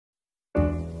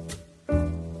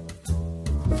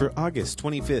For August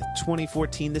 25th,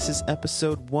 2014, this is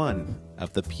episode 1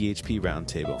 of the PHP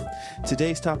Roundtable.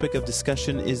 Today's topic of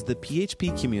discussion is the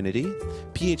PHP community,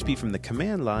 PHP from the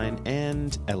command line,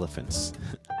 and elephants.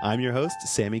 I'm your host,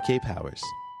 Sammy K. Powers.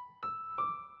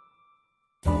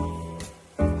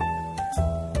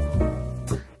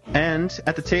 And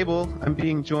at the table, I'm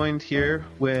being joined here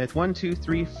with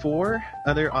 4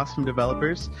 other awesome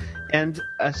developers and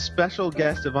a special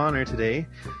guest of honor today,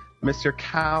 Mr.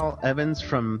 Cal Evans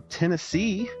from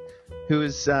Tennessee,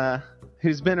 who's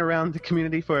been around the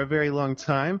community for a very long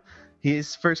time.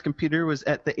 His first computer was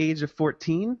at the age of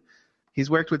 14. He's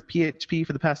worked with PHP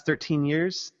for the past 13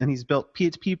 years, and he's built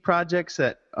PHP projects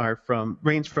that are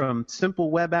range from simple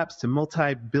web apps to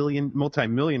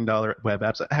multi-million-dollar web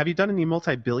apps. Have you done any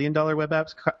multi-billion-dollar web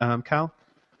apps, Cal?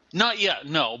 Not yet,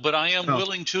 no, but I am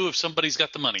willing to if somebody's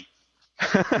got the money.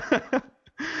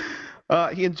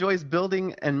 He enjoys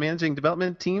building and managing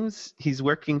development teams. He's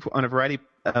working on a variety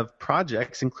of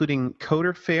projects, including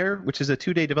Coder Fair, which is a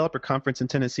 2-day developer conference in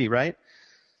Tennessee, right?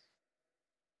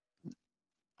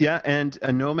 Yeah, and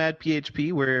a Nomad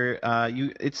PHP, where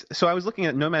So I was looking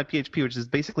at Nomad PHP, which is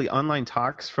basically online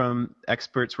talks from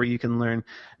experts where you can learn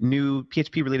new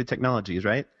PHP-related technologies,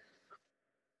 right?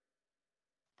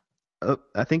 Oh,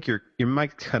 I think your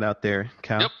mic cut out there,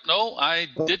 Cal. Yep, no, I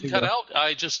didn't cut out.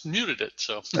 I just muted it.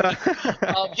 So,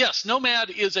 yes, Nomad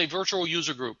is a virtual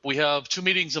user group. We have 2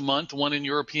 meetings a month, one in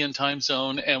European time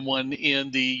zone and one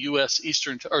in the U.S.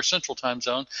 Eastern or Central time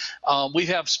zone. We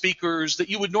have speakers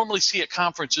that you would normally see at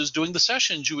conferences doing the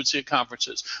sessions you would see at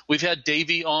conferences. We've had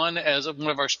Davey on as one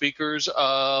of our speakers.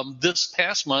 This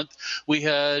past month, we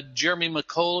had Jeremy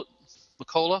McCullough,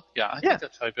 I think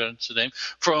that's how you pronounce the name,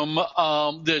 from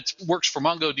that works for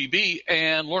MongoDB,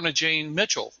 and Lorna Jane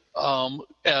Mitchell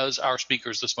as our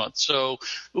speakers this month. So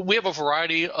we have a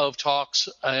variety of talks,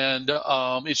 and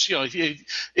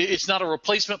it's not a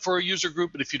replacement for a user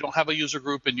group, but if you don't have a user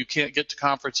group and you can't get to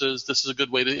conferences, this is a good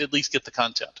way to at least get the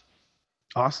content.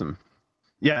 Awesome.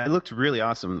 Yeah, it looked really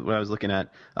awesome what I was looking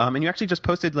at. And you actually just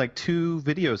posted like 2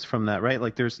 videos from that, right?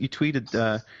 Like you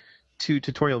tweeted 2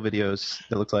 tutorial videos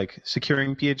that look like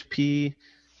securing PHP.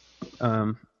 Is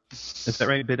that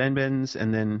right? Bitendbins,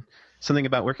 and then something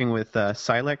about working with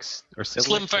Silex or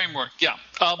Slim Framework, yeah.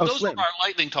 Those are our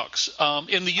lightning talks.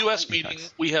 In the U.S. meeting,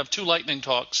 we have 2 lightning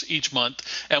talks each month,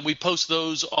 and we post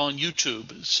those on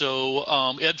YouTube. So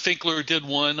Ed Finkler did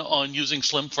one on using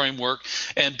Slim Framework,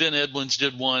 and Ben Edwins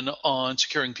did one on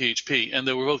securing PHP, and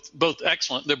they were both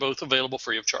excellent. They're both available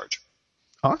free of charge.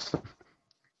 Awesome.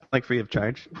 Like free of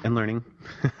charge and learning.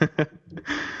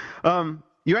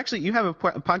 You have a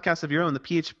podcast of your own,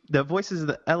 the Voices of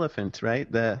the Elephant, right?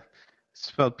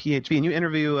 Spelled PHP, and you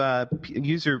interview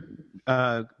user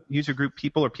group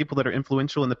people or people that are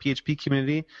influential in the PHP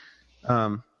community.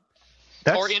 Or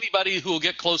anybody who will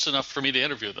get close enough for me to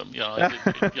interview them.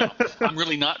 I'm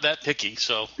really not that picky.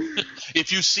 So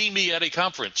if you see me at a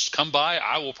conference, come by.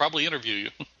 I will probably interview you.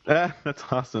 That's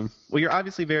awesome. Well, you're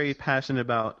obviously very passionate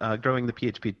about growing the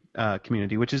PHP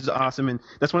community, which is awesome. And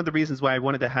that's one of the reasons why I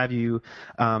wanted to have you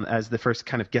as the first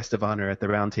kind of guest of honor at the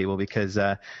roundtable, because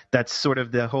that's sort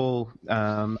of the whole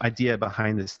idea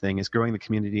behind this thing is growing the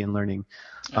community and learning.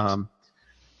 But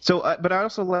I'd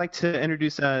also like to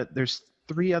introduce, there's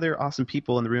 3 other awesome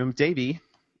people in the room. Davey.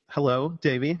 Hello,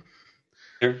 Davey.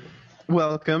 Here.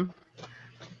 Welcome.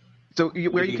 So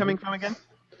where are you coming from again?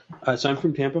 So I'm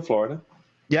from Tampa, Florida.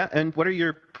 Yeah, and what are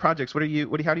your projects? How do you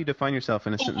define yourself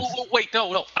in a sentence? Wait,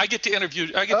 no. I get to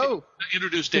introduce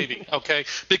Davey, okay?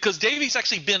 Because Davey's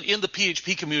actually been in the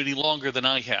PHP community longer than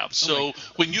I have. So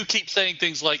when you keep saying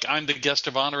things like I'm the guest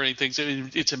of honor or anything,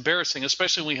 it's embarrassing,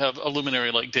 especially when we have a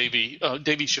luminary like Davey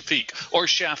Shafiq or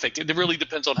Shafiq. It really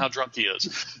depends on how drunk he is.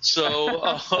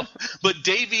 So, but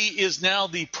Davey is now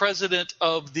the president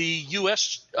of the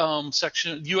U.S.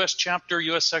 section, U.S. chapter,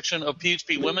 U.S. section of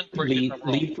PHP Women.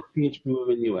 Lead for PHP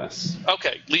Women U.S.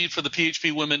 Okay, lead for the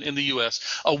PHP Women in the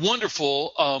U.S. A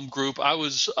wonderful group. I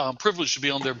was privileged to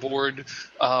be on their board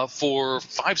for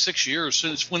 5-6 years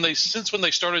since when they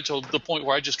started to the point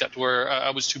where I just got to where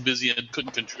I was too busy and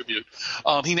couldn't contribute.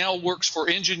 He now works for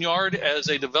Engine Yard as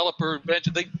a developer.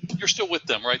 You're still with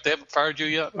them, right? They haven't fired you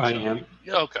yet? I am.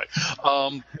 Okay.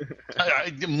 I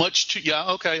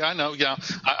know. Yeah,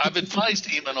 I've advised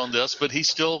Eamon on this, but he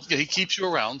keeps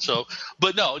you around. So,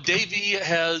 but no, Davey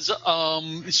has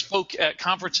spoke at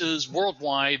conferences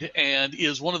worldwide and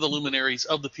is one of the luminaries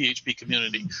of the PHP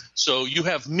community. So you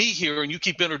have me here, and you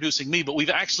keep introducing me, but we've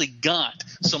actually got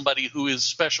somebody who is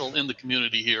special in the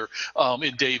community here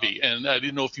in Davey, and I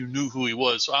didn't know if you knew who he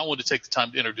was, so I wanted to take the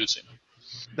time to introduce him.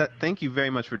 Thank you very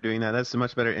much for doing that. That's a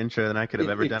much better intro than I could have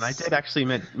ever done. I did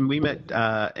actually we met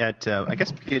at I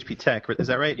guess PHP Tech. Is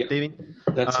that right, Yep. Davey?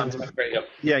 That sounds about right. Yep.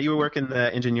 Yeah, you were working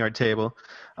the engine yard table.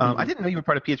 I didn't know you were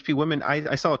part of PHP Women.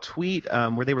 I saw a tweet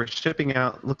where they were shipping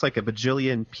out, looked like a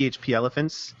bajillion PHP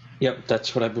elephants. Yep,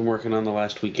 that's what I've been working on the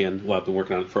last weekend. Well, I've been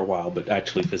working on it for a while, but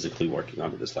actually physically working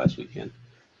on it this last weekend.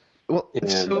 Well,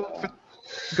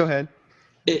 go ahead.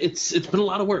 It's been a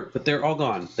lot of work, but they're all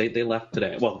gone. They left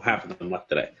today. Well, half of them left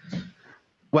today.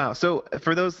 Wow. So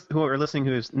for those who are listening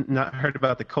who has not heard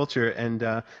about the culture,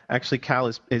 and actually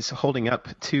Cal is holding up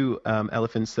two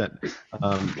elephants that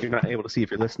you're not able to see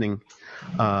if you're listening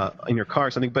in your car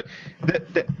or something. But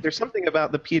there's something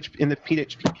about the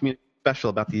PHP community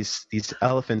special about these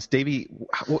elephants. Davey,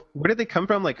 where did they come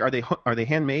from? Like, are they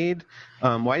handmade?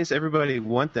 Why does everybody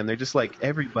want them? They're just like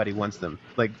everybody wants them.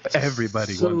 Like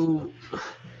everybody wants them.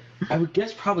 I would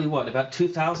guess probably about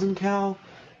 2000, Cal?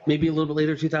 Maybe a little bit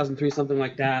later, 2003, something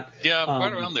like that. Yeah,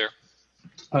 right around there.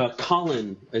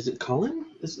 Colin, is it Colin?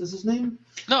 Is his name?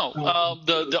 No,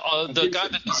 the guy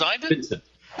that designed it.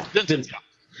 Vincent.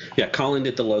 Yeah, Colin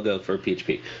did the logo for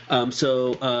PHP.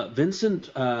 So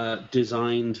Vincent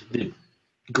designed the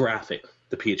graphic,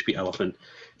 the PHP elephant,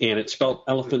 and it's spelled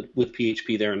elephant with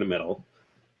PHP there in the middle.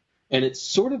 And it's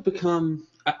sort of become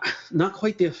not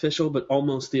quite the official, but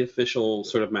almost the official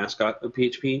sort of mascot of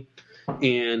PHP.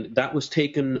 And that was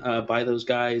taken by those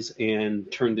guys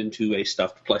and turned into a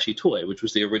stuffed plushy toy, which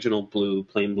was the original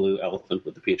plain blue elephant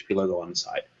with the PHP logo on the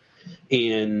side.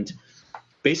 And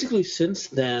basically since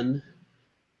then,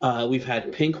 we've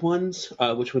had pink ones,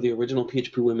 which were the original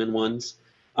PHP Women ones,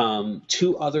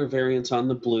 two other variants on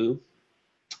the blue,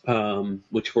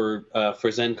 which were for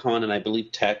ZenCon, and I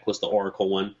believe Tech was the Oracle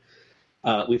one.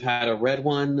 We've had a red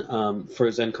one for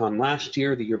ZenCon last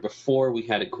year. The year before, we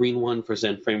had a green one for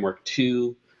Zen Framework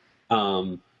 2.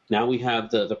 Now we have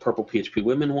the purple PHP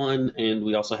Women one, and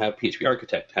we also have PHP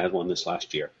Architect had one this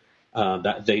last year.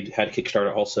 That they had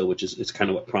Kickstarter also, which is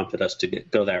kind of what prompted us to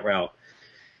go that route.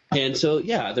 And so,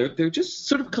 yeah, they're just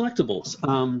sort of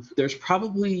collectibles. There's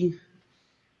probably,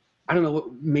 I don't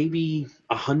know, maybe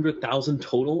 100,000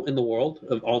 total in the world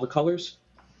of all the colors.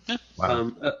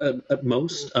 Wow. At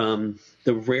most. The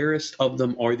rarest of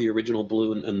them are the original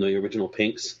blue and the original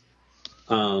pinks,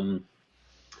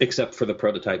 except for the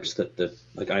prototypes that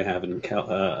like I have and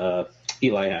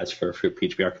Eli has for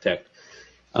PHP Architect.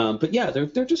 But yeah,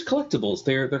 they're just collectibles.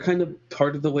 They're kind of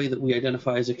part of the way that we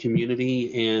identify as a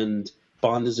community and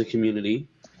bond as a community.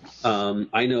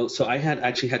 I know. So I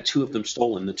actually had two of them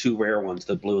stolen, the two rare ones,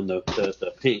 the blue and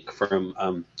the pink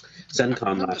from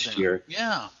ZenCon last year.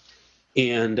 Yeah.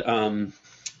 And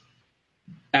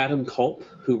Adam Culp,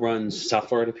 who runs South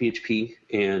Florida PHP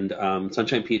and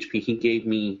Sunshine PHP, he gave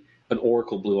me an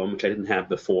Oracle blue one, which I didn't have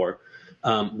before.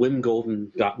 Wim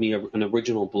Golden got me an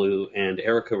original blue, and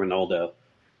Erica Ronaldo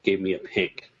gave me a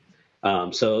pink.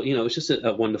 So, it's just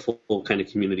a wonderful kind of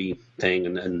community thing.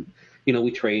 And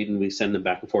we trade and we send them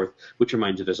back and forth, which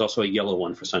reminds you, there's also a yellow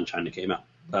one for Sunshine that came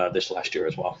out this last year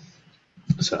as well.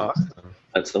 So awesome.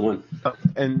 That's the one. Oh,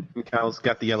 and Cal's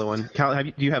got the yellow one. Cal,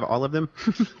 do you have all of them?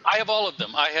 I have all of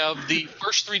them. I have the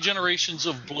first three generations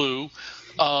of blue.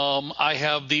 I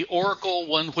have the Oracle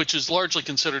one, which is largely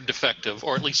considered defective,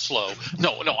 or at least slow.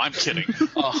 No, I'm kidding.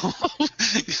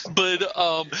 But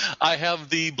I have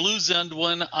the Blue Zend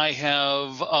one. I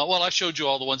have, I showed you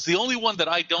all the ones. The only one that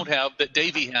I don't have that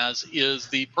Davey has is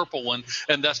the purple one,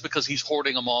 and that's because he's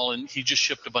hoarding them all, and he just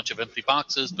shipped a bunch of empty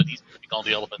boxes, but he's keeping all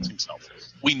the elephants himself.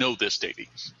 We know this, Davey.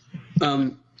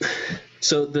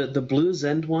 So the Blue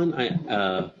Zend one,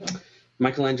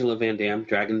 Michelangelo Van Damme,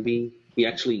 Dragon Bee,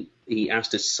 he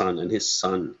asked his son, and his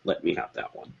son let me have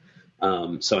that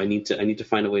one. So I need to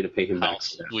find a way to pay him back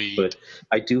for that. But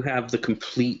I do have the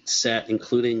complete set,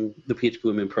 including the PHP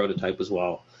Women prototype as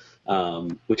well,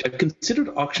 which I've considered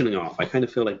auctioning off. I kind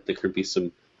of feel like there could be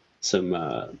some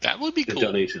that would be cool.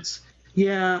 Donations.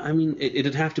 Yeah, I mean,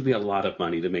 it'd have to be a lot of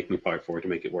money to make me part for it, to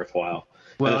make it worthwhile.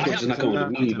 Well, it's not going to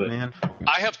me, but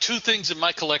I have two things in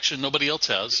my collection nobody else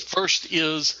has. First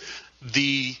is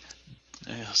the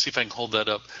see if I can hold that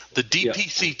up. The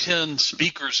DPC-10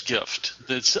 speakers gift.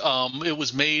 That's it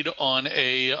was made on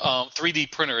a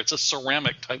 3D printer. It's a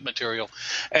ceramic type material,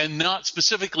 and not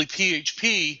specifically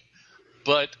PHP,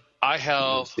 but I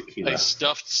have a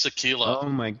stuffed Sequila. Oh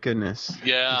my goodness!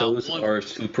 Yeah, those are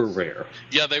super rare.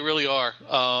 Yeah, they really are.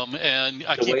 And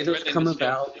I the way those come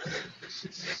about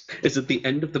is at the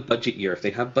end of the budget year. If they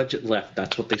have budget left,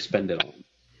 that's what they spend it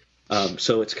on.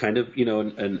 So it's kind of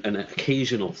an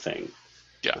occasional thing.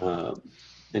 Yeah.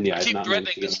 And yeah, I keep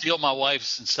threatening to steal my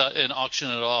wife's and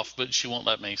auction it off, but she won't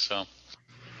let me. So.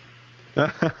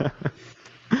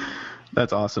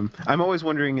 That's awesome. I'm always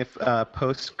wondering if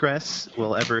Postgres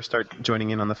will ever start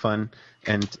joining in on the fun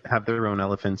and have their own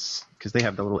elephants, because they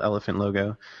have the little elephant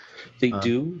logo. They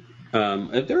do.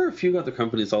 There are a few other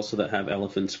companies also that have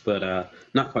elephants, but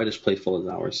not quite as playful as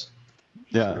ours.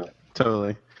 Yeah,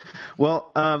 totally.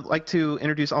 Well, I'd like to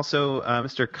introduce also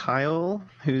Mr. Kyle,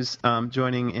 who's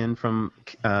joining in from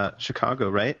Chicago,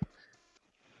 right?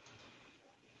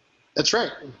 That's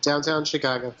right, downtown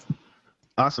Chicago.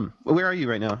 Awesome. Where are you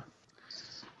right now?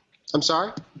 I'm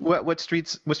sorry? What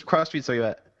cross streets are you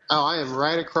at? Oh, I am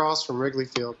right across from Wrigley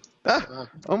Field.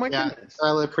 Oh my goodness.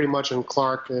 I live pretty much in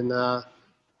Clark and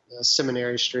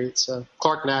Seminary Street, so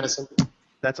Clark and Addison.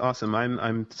 That's awesome.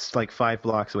 I'm just like 5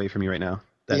 blocks away from you right now.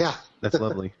 That's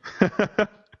lovely.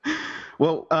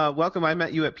 Well, welcome. I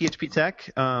met you at PHP Tech.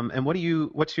 And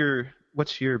what's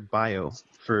your bio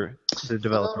for the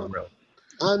developer world?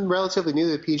 I'm relatively new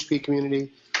to the PHP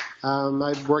community.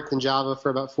 I worked in Java for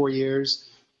about 4 years,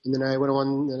 and then I went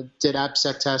on and did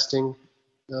AppSec testing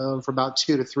for about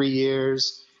 2 to 3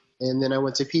 years, and then I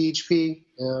went to PHP.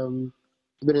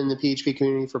 I've been in the PHP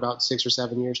community for about 6 or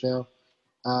 7 years now,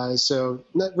 so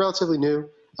relatively new.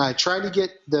 I tried to get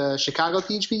the Chicago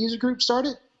PHP user group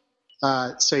started,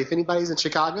 so if anybody's in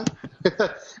Chicago,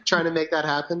 trying to make that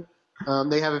happen.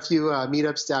 They have a few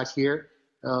meetups out here,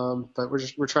 but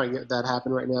we're trying to get that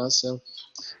happen right now. So.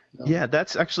 Yeah,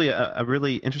 that's actually a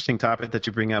really interesting topic that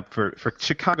you bring up for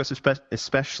Chicago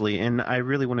especially, and I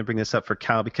really want to bring this up for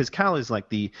Cal, because Cal is like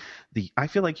the I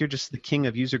feel like you're just the king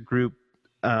of user group.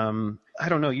 I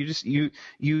don't know, you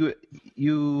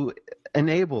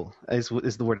enable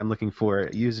is the word I'm looking for,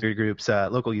 user groups,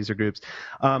 local user groups.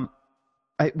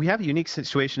 We have a unique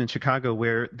situation in Chicago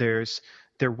where there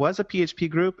was a PHP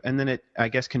group, and then it, I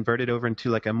guess, converted over into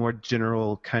like a more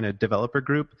general kind of developer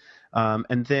group.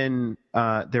 And then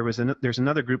there's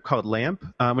another group called LAMP,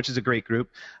 which is a great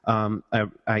group.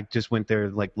 I just went there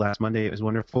like last Monday. It was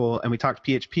wonderful. And we talked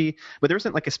PHP, but there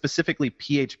wasn't like a specifically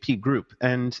PHP group.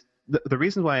 And the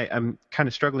reason why I'm kind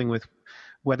of struggling with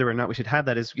whether or not we should have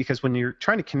that is because when you're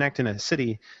trying to connect in a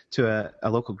city to a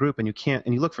local group, and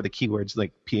you look for the keywords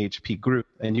like PHP group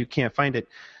and you can't find it,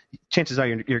 chances are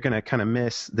you're going to kind of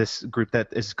miss this group that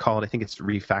is called, I think it's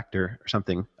Refactor or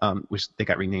something, which they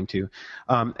got renamed to.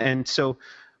 And so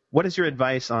what is your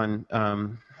advice on,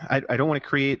 I don't want to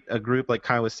create a group like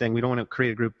Kyle was saying. We don't want to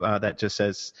create a group that just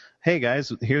says, hey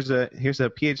guys, here's a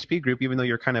PHP group, even though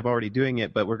you're kind of already doing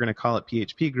it, but we're going to call it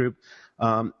PHP group.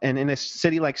 And in a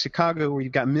city like Chicago where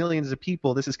you've got millions of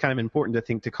people, this is kind of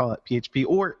important to call it PHP,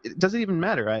 or does it even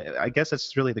matter? I guess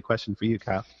that's really the question for you,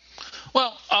 Kyle.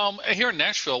 Well, here in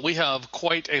Nashville, we have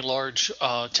quite a large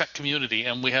tech community,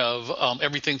 and we have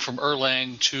everything from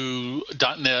Erlang to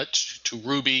 .NET to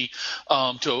Ruby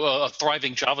to a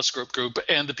thriving JavaScript group.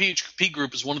 And the PHP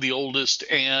group is one of the oldest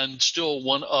and still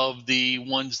one of the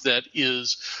ones that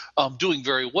is doing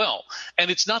very well. And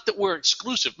it's not that we're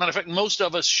exclusive. Matter of fact, most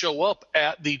of us show up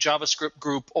at the JavaScript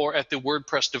group or at the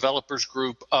WordPress developers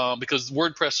group because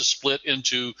WordPress is split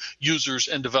into users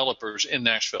and developers in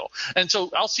Nashville. And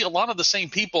so I'll see a lot of the same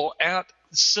people at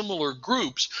similar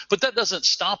groups, but that doesn't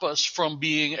stop us from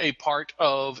being a part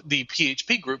of the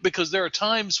PHP group, because there are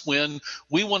times when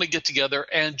we want to get together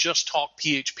and just talk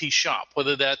PHP shop,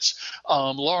 whether that's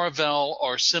Laravel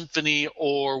or Symfony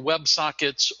or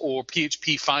WebSockets or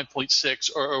PHP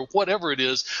 5.6 or whatever it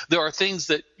is. There are things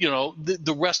that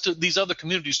the rest of these other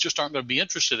communities just aren't going to be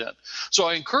interested in. So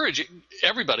I encourage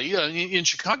everybody in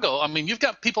Chicago. I mean, you've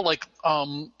got people like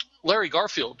Larry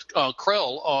Garfield,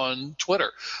 Krell on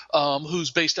Twitter,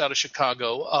 who's based out of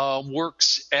Chicago,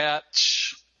 works at,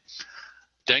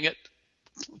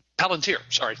 Palantir,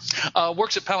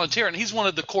 works at Palantir, and he's one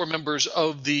of the core members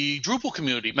of the Drupal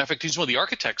community. Matter of fact, he's one of the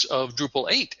architects of Drupal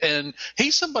 8, and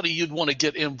he's somebody you'd want to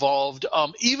get involved,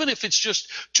 even if it's just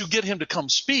to get him to come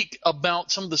speak about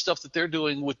some of the stuff that they're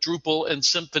doing with Drupal and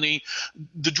Symfony.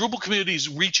 The Drupal community is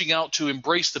reaching out to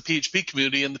embrace the PHP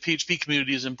community, and the PHP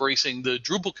community is embracing the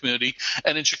Drupal community.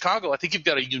 And in Chicago, I think you've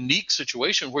got a unique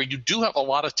situation where you do have a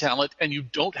lot of talent, and you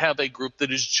don't have a group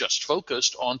that is just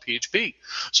focused on PHP.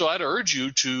 So I'd urge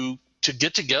you to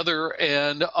get together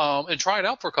and try it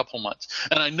out for a couple of months.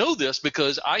 And I know this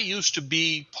because I used to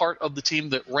be part of the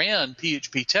team that ran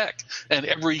PHP Tech, and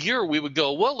every year we would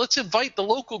go, well, let's invite the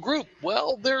local group.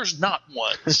 Well, there's not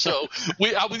one. So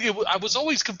I was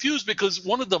always confused because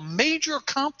one of the major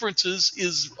conferences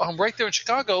is right there in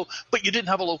Chicago, but you didn't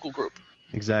have a local group.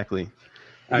 Exactly.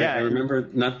 I remember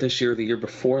not this year, the year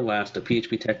before last, at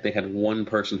PHP Tech, they had one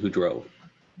person who drove,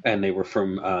 and they were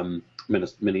from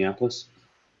Minneapolis.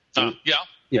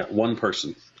 Yeah, one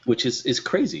person, which is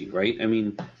crazy, right? I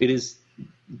mean, it is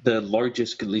the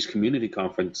largest, at least, community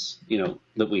conference,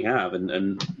 that we have,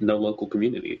 and no local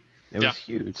community. It was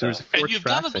huge. There was 4 and you've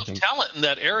tracks, got enough talent in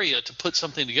that area to put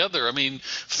something together. I mean,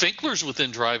 Finkler's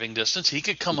within driving distance. He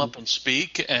could come up and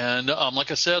speak. And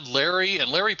like I said, Larry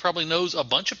probably knows a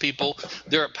bunch of people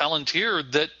there at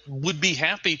Palantir that would be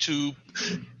happy to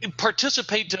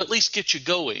participate to at least get you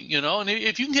going. And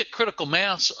if you can get critical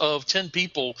mass of 10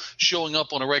 people showing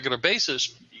up on a regular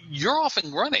basis, you're off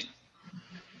and running.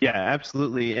 Yeah,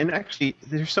 absolutely. And actually,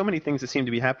 there's so many things that seem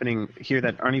to be happening here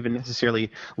that aren't even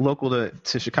necessarily local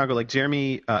to Chicago. Like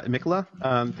Jeremy Mikula,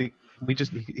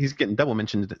 he's getting double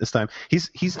mentioned this time.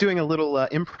 He's doing a little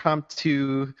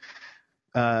impromptu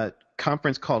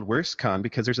conference called WorstCon,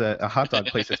 because there's a hot dog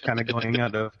place that's kind of going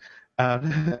out of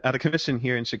commission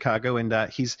here in Chicago, and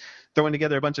he's throwing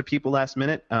together a bunch of people last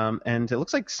minute. And it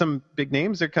looks like some big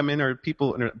names are coming, or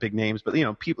people, not big names, but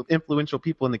influential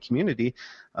people in the community.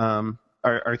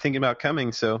 Are thinking about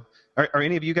coming. So are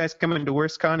any of you guys coming to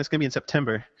WorstCon? It's going to be in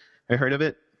September. Have you heard of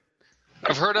it?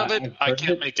 I've heard of it. I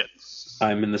can't make it.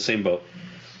 I'm in the same boat.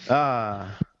 Well,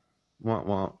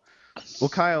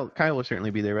 Kyle will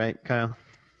certainly be there, right, Kyle?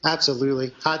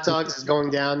 Absolutely. Hot dogs is going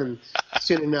down and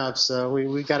soon enough, so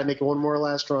we got to make it one more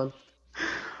last run.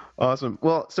 Awesome.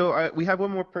 Well, so we have one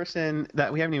more person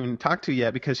that we haven't even talked to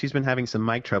yet because she's been having some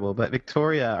mic trouble. But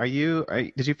Victoria,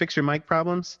 did you fix your mic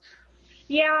problems?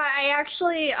 Yeah, I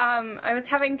actually, I was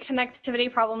having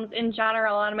connectivity problems in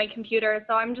general on my computer,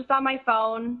 so I'm just on my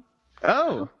phone.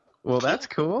 Oh, well, that's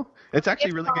cool. It's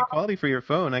actually really good quality for your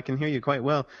phone. I can hear you quite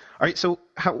well. All right, so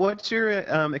what's your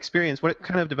experience? What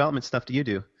kind of development stuff do you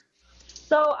do?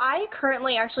 So I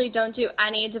currently actually don't do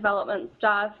any development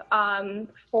stuff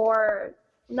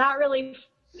not really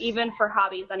even for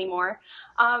hobbies anymore.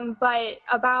 But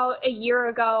about a year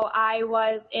ago, I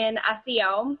was in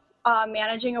SEO.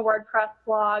 Managing a WordPress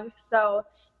blog, so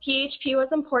PHP was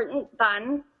important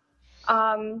then.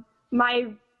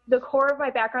 The core of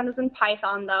my background is in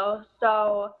Python, though,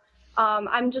 so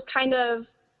I'm just kind of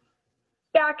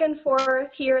back and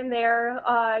forth here and there,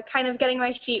 kind of getting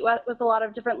my feet wet with a lot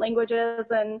of different languages,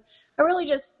 and I'm really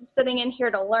just sitting in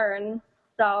here to learn.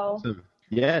 So awesome.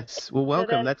 Yes, well,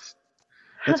 welcome. That's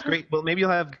great. Well, maybe you'll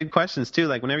have good questions too.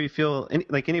 Like whenever you feel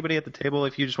like anybody at the table,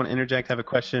 if you just want to interject, have a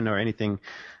question or anything.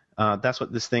 That's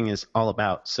what this thing is all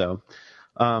about. So,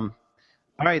 all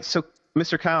right. So,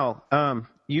 Mr. Kyle,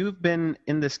 you've been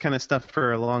in this kind of stuff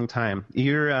for a long time.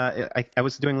 I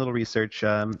was doing a little research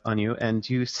on you, and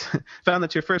you found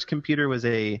that your first computer was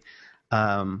a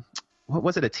what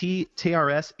was it? A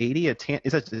TRS-80?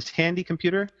 Is that a Tandy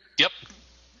computer? Yep.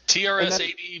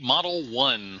 TRS-80 Model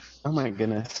 1. Oh, my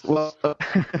goodness. Well,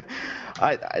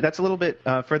 that's a little bit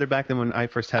further back than when I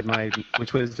first had mine,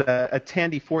 which was a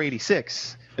Tandy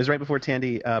 486. It was right before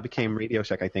Tandy became Radio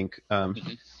Shack, I think.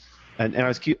 And I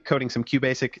was coding some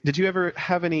QBasic. Did you ever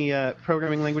have any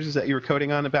programming languages that you were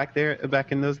coding on back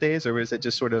in those days? Or was it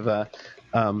just sort of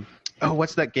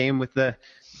what's that game with the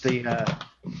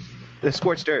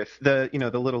Scorched Earth? The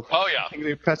little... Oh, yeah.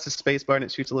 You press the space bar and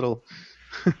it shoots a little...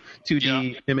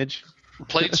 2D image.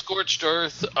 Played Scorched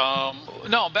Earth.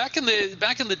 No, back in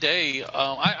the day,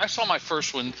 I saw my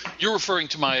first one. You're referring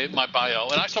to my bio,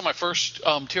 and I saw my first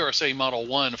TRS-80 Model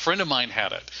 1. A friend of mine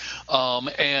had it,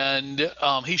 and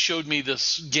he showed me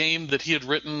this game that he had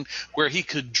written where he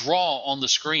could draw on the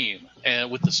screen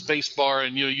and with the space bar,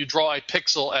 and you draw a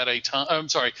pixel at a time. I'm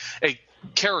sorry, a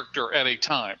character at a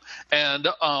time, and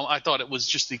I thought it was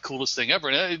just the coolest thing ever.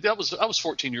 And I was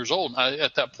 14 years old.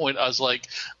 At that point, I was like,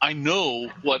 I know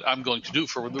what I'm going to do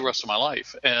for the rest of my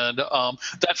life. And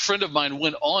that friend of mine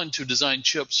went on to design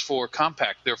chips for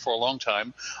Compaq there for a long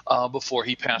time before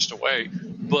he passed away.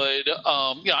 But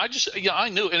I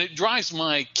knew, and it drives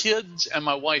my kids and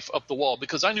my wife up the wall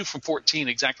because I knew from 14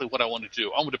 exactly what I wanted to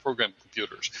do. I wanted to program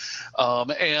computers,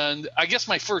 and I guess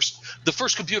the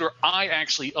first computer I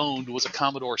actually owned was a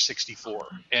Commodore 64,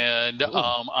 and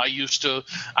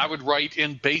I would write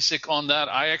in BASIC on that.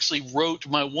 I actually wrote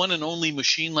my one and only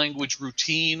machine language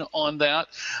routine on that,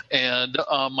 and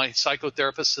my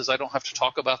psychotherapist says I don't have to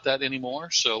talk about that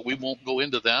anymore, so we won't go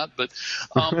into that. But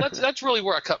that's really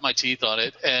where I cut my teeth on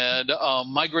it, and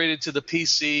migrated to the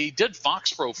PC. Did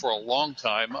FoxPro for a long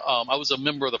time. I was a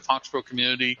member of the FoxPro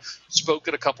community, spoke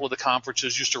at a couple of the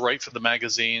conferences, used to write for the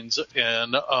magazines,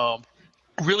 and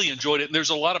really enjoyed it. And there's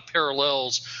a lot of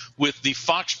parallels with the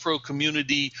FoxPro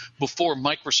community before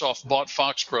Microsoft bought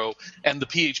FoxPro and the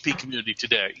PHP community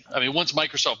today. I mean, once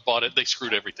Microsoft bought it, they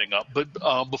screwed everything up. But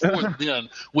before then,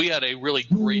 we had a really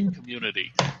great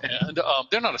community. And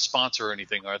they're not a sponsor or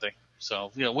anything, are they?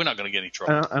 So, we're not going to get any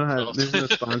trouble. I don't have, there's no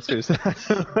sponsors.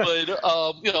 But,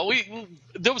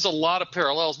 there was a lot of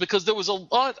parallels because there was a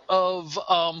lot of,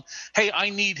 hey, I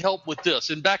need help with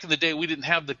this. And back in the day, we didn't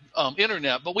have the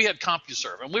internet, but we had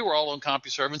CompuServe, and we were all on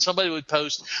CompuServe, and somebody would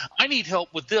post, I need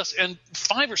help with this. And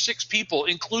 5 or 6 people,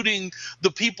 including the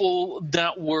people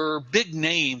that were big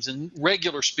names and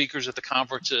regular speakers at the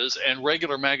conferences and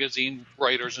regular magazine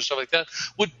writers and stuff like that,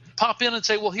 would pop in and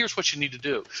say, well, here's what you need to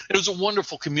do. It was a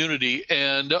wonderful community,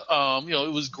 and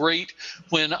it was great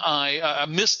when I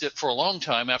missed it for a long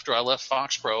time after I left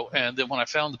FoxPro, and then when I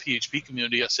found the PHP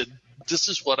community, I said, this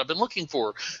is what I've been looking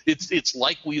for. It's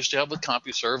like we used to have with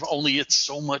CompuServe, only it's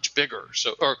so much bigger.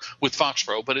 Or with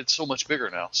FoxPro, but it's so much bigger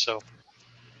now. So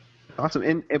awesome.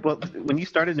 And when you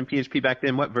started in PHP back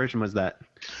then, what version was that?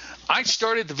 I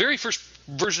started, the very first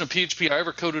version of PHP I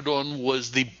ever coded on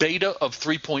was the beta of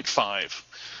 3.5.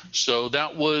 So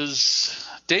that was,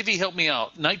 Davey, help me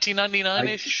out,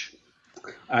 1999-ish?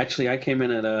 Actually, I came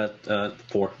in at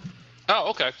 4.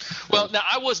 Oh, okay. Well, now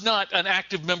I was not an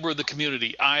active member of the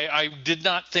community. I did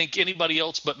not think anybody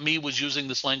else but me was using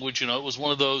this language. It was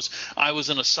one of those, I was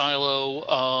in a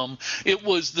silo.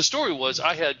 The story was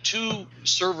I had 2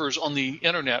 servers on the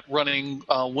internet running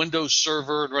Windows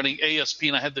Server and running ASP,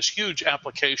 and I had this huge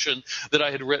application that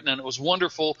I had written, and it was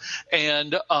wonderful.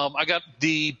 And I got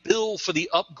the bill for the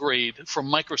upgrade from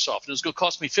Microsoft. It was going to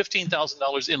cost me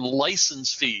 $15,000 in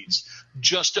license fees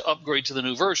just to upgrade to the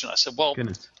new version. I said, well,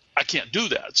 goodness, I can't do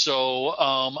that. So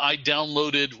I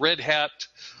downloaded Red Hat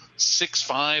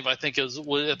 6.5, I think it was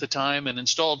at the time, and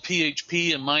installed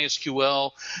PHP and MySQL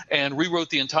and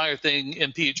rewrote the entire thing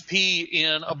in PHP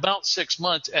in about 6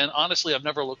 months. And honestly, I've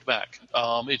never looked back.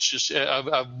 It's just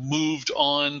I've moved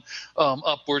on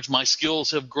upwards. My skills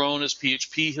have grown as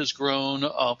PHP has grown.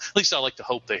 At least I like to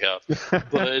hope they have.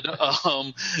 But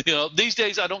these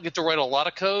days I don't get to write a lot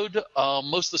of code.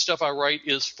 Most of the stuff I write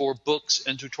is for books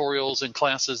and tutorials and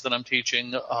classes that I'm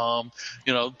teaching.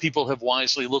 People have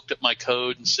wisely looked at my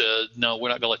code and said, no, we're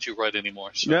not going to let you write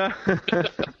anymore. So. Yeah.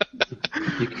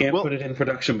 You can't put it in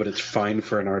production, but it's fine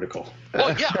for an article.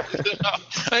 Well, yeah.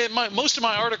 Most of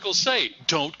my articles say,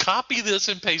 don't copy this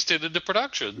and paste it into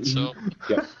production. So.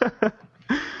 Yeah.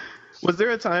 Was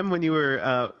there a time when you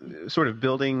were sort of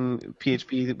building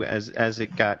PHP as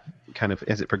it got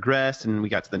as it progressed and we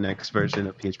got to the next version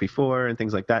of PHP 4 and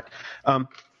things like that?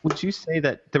 Would you say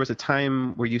that there was a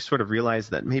time where you sort of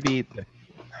realized that maybe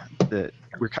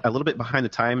we're a little bit behind the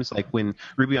times, like when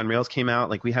Ruby on Rails came out,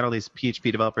 like we had all these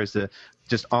PHP developers to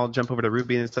just all jump over to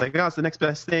Ruby and it's like, oh, it's the next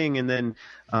best thing. And then,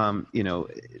 a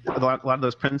lot of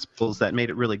those principles that made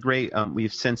it really great,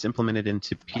 we've since implemented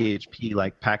into PHP,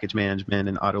 like package management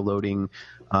and auto loading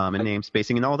and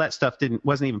namespacing, and all that stuff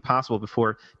wasn't even possible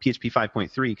before PHP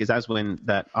 5.3, because that's when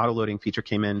that auto loading feature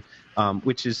came in,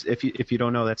 which is, if you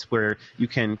don't know, that's where you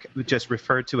can just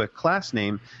refer to a class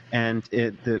name and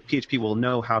the PHP will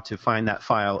know how to find that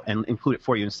file and include it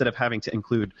for you instead of having to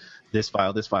include this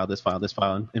file,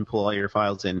 and pull all your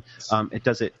files in. It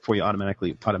does it for you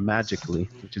automatically,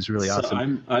 which is really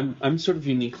awesome. I'm sort of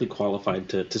uniquely qualified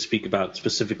to speak about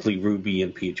specifically Ruby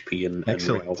and PHP and Rails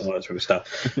and all that sort of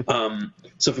stuff.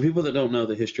 So for people that don't know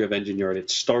the history of EngineYard, it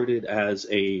started as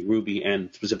a Ruby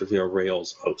and specifically a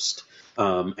Rails host.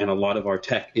 And a lot of our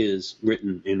tech is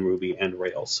written in Ruby and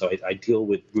Rails. So I deal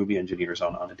with Ruby engineers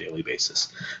on a daily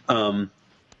basis.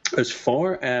 As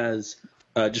far as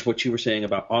just what you were saying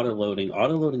about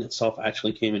autoloading itself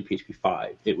actually came in PHP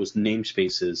 5. It was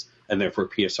namespaces and therefore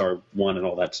PSR 1 and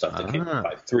all that stuff that came in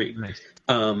 5.3. Nice.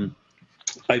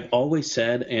 I've always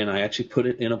said, and I actually put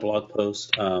it in a blog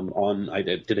post I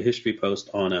did a history post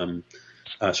on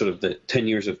sort of the 10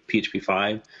 years of PHP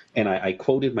 5, and I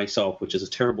quoted myself, which is a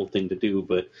terrible thing to do,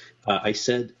 but I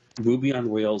said Ruby on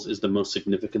Rails is the most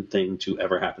significant thing to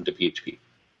ever happen to PHP.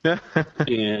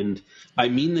 And I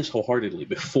mean this wholeheartedly.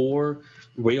 Before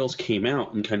Rails came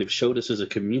out and kind of showed us as a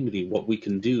community what we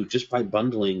can do just by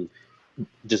bundling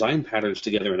design patterns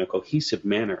together in a cohesive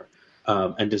manner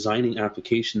and designing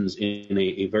applications in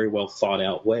a very well thought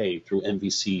out way through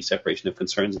MVC, separation of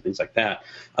concerns, and things like that,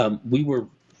 we were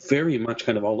very much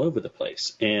kind of all over the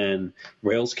place. And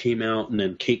Rails came out, and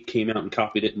then Cake came out and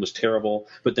copied it and was terrible,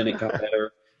 but then it got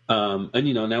better.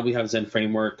 And now we have Zen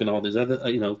Framework and all these other,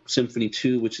 Symfony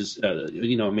 2, which is,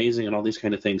 amazing, and all these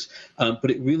kind of things. But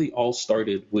it really all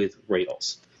started with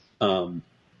Rails.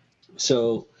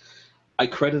 So I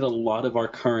credit a lot of our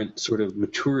current sort of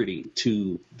maturity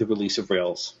to the release of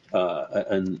Rails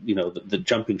and, the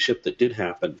jumping ship that did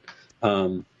happen.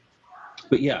 But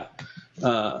yeah,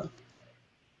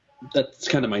 that's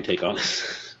kind of my take on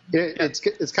it.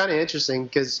 It's kind of interesting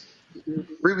because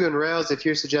Ruby on Rails, if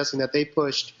you're suggesting that they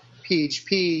pushed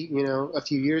PHP, a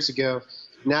few years ago,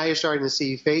 now you're starting to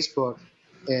see Facebook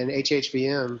and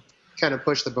HHVM kind of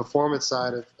push the performance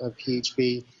side of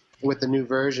PHP with the new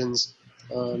versions.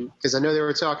 Because I know they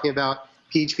were talking about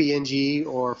PHP NG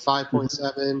or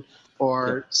 5.7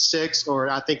 or 6, or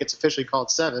I think it's officially called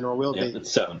 7, or will be. Yeah,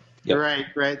 it's 7. Yep.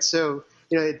 Right. So,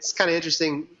 it's kind of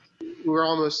interesting. We're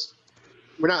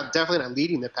definitely not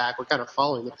leading the pack. We're kind of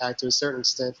following the pack to a certain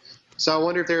extent. So I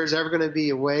wonder if there's ever going to be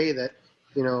a way that,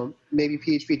 maybe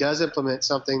PHP does implement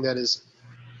something that is,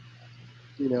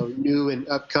 new and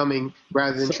upcoming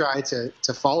rather than try to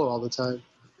follow all the time.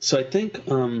 So I think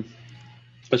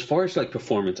as far as like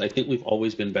performance, I think we've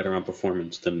always been better on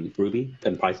performance than Ruby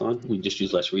and Python. We just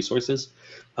use less resources.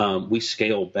 We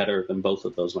scale better than both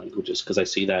of those languages because I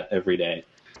see that every day.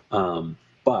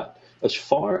 But as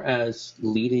far as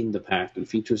leading the pack and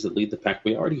features that lead the pack,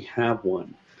 we already have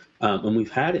one. And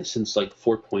we've had it since like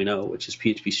 4.0, which is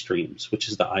PHP Streams, which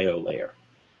is the I/O layer.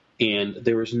 And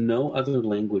there is no other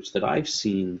language that I've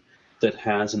seen that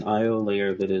has an I/O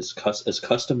layer that is as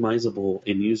customizable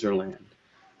in user land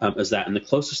as that. And the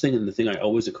closest thing, and the thing I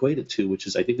always equate it to, which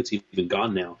is I think it's even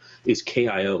gone now, is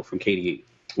KIO from KDE,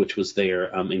 which was there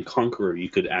in Conqueror. You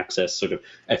could access sort of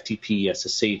FTP,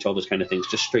 SSH, all those kind of things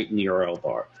just straight in the URL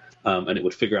bar. And it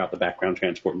would figure out the background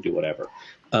transport and do whatever.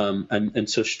 And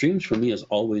so Streams for me has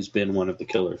always been one of the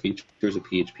killer features of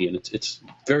PHP, and it's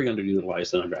very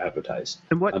underutilized and under-advertised.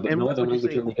 But no other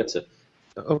language really gets it.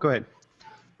 Oh, go ahead.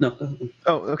 No.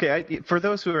 Oh, okay. For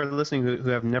those who are listening who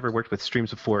have never worked with streams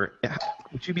before,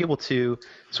 would you be able to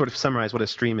sort of summarize what a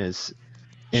stream is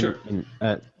in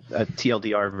a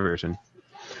TLDR version?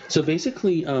 So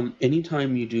basically,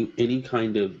 anytime you do any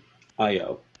kind of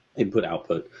I/O,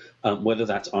 input-output, whether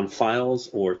that's on files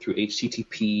or through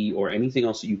HTTP or anything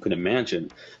else that you can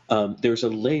imagine, there's a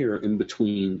layer in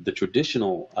between the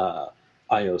traditional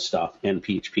I/O stuff and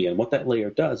PHP. And what that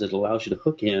layer does, it allows you to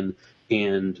hook in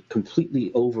and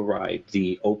completely override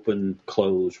the open,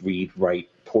 close, read, write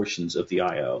portions of the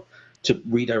I/O to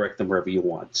redirect them wherever you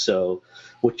want. So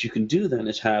what you can do then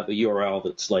is have a URL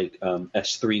that's like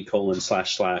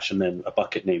s3:// and then a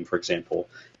bucket name, for example.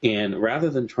 And rather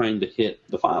than trying to hit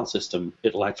the file system,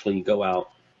 it'll actually go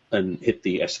out and hit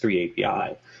the S3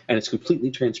 API. And it's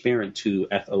completely transparent to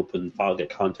fopen,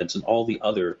 fileGetContents, and all the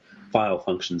other file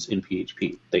functions in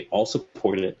PHP. They all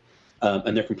support it,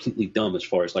 and they're completely dumb as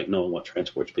far as like knowing what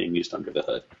transport's being used under the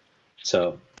hood.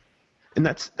 So. And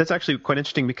that's actually quite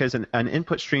interesting because an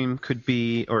input stream could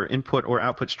be, or input or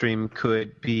output stream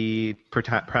could be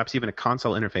perhaps even a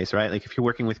console interface, right? Like if you're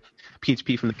working with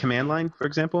PHP from the command line, for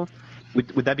example,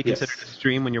 would that be considered a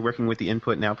stream when you're working with the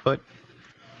input and output?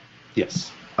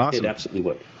 Yes. Awesome. It absolutely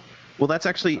would. Well, that's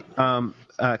actually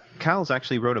Cal's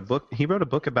actually wrote a book. He wrote a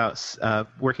book about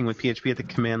working with PHP at the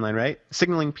command line, right?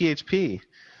 Signaling PHP.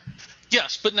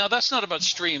 Yes, but now that's not about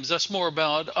streams. That's more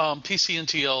about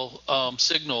PCNTL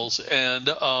signals, and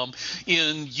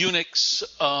in Unix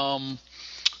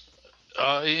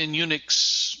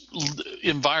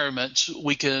environments,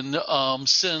 we can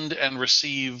send and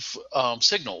receive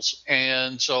signals,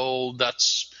 and so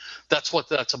that's what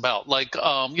that's about. Like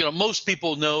most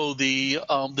people know the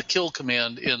kill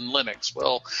command in Linux.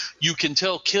 Well, you can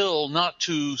tell kill not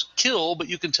to kill, but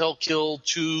you can tell kill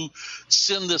to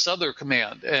send this other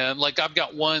command. And like I've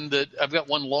got one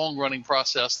long running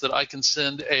process that I can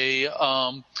send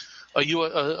an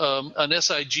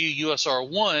SIG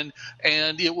USR1,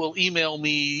 and it will email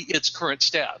me its current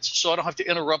stats. So I don't have to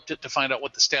interrupt it to find out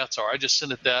what the stats are. I just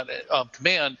send it that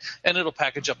command, and it'll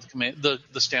package up the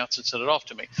stats and send it off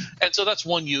to me. And so that's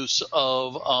one use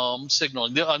of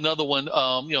signaling. Another one,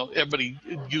 everybody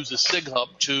uses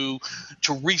SigHub to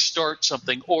restart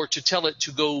something or to tell it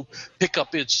to go pick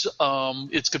up its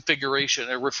configuration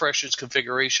or refresh its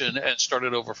configuration and start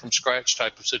it over from scratch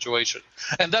type of situation.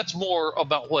 And that's more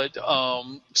about what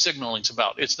signaling's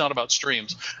about. It's not about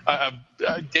streams.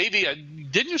 Davey,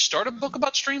 didn't you start a book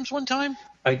about streams one time?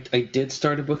 I did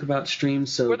start a book about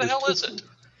streams. So where the hell is it?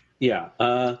 Yeah,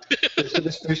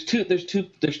 there's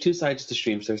two sides to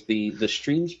streams. There's the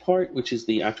streams part, which is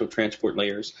the actual transport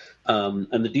layers,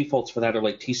 and the defaults for that are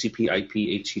like TCP, IP,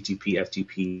 HTTP,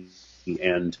 FTP,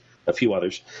 and a few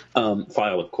others,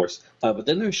 file, of course. But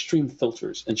then there's stream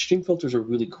filters, and stream filters are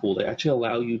really cool. They actually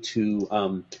allow you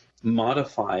to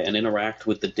modify and interact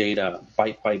with the data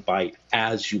byte by byte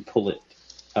as you pull it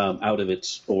out of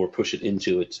its or push it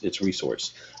into its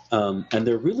resource. And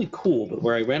they're really cool, but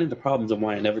where I ran into problems and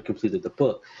why I never completed the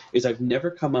book is I've never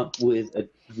come up with a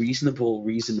reasonable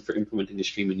reason for implementing a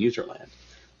stream in user land.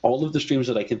 all of the streams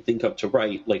that I can think of to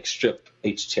write, like strip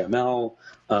HTML,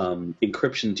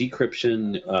 encryption,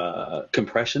 decryption,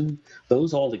 compression,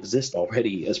 those all exist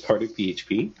already as part of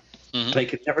PHP. But I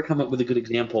could never come up with a good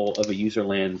example of a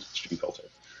user-land stream filter.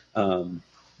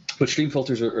 But stream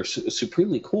filters are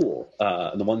supremely cool.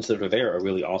 And the ones that are there are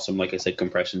really awesome. Like I said,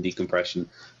 compression, decompression,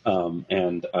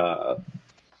 and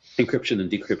encryption and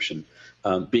decryption.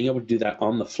 Being able to do that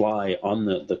on the fly, on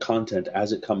the content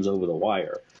as it comes over the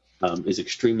wire, is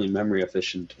extremely memory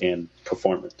efficient and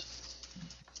performant.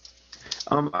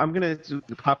 I'm going to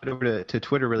pop it over to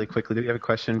Twitter really quickly. We have a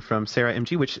question from Sarah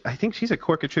MG, which I think she's a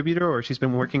core contributor, or she's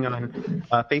been working on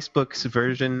Facebook's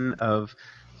version of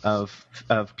the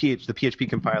PHP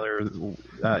compiler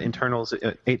internals,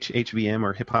 HVM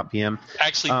or Hip Hop VM.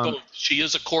 Actually, both. She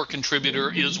is a core contributor,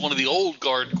 is one of the old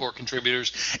guard core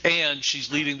contributors, and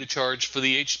she's leading the charge for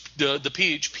the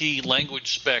PHP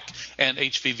language spec and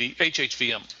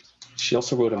HHVM. She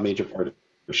also wrote a major part of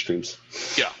her streams.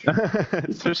 Yeah.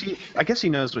 So I guess she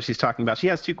knows what she's talking about. She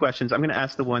has two questions. I'm going to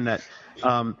ask the one that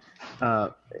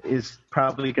is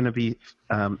probably going to be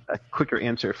a quicker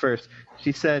answer first.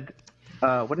 She said,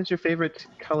 what is your favorite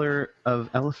color of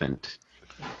elephant?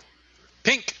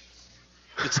 Pink.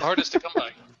 It's the hardest to come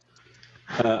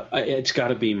by. It's got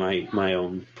to be my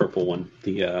own purple one,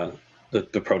 the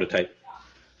prototype,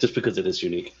 just because it is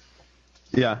unique.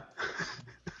 Yeah.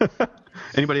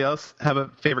 Anybody else have a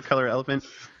favorite color elephant?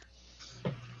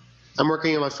 I'm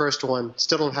working on my first one.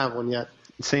 Still don't have one yet.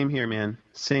 Same here, man.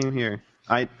 Same here.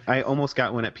 I almost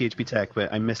got one at PHP Tech,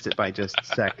 but I missed it by just a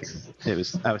second.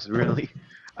 I was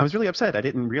really upset. I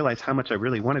didn't realize how much I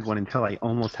really wanted one until I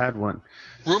almost had one.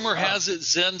 Rumor has it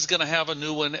Zen's going to have a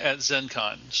new one at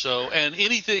ZenCon. So, and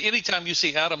anytime you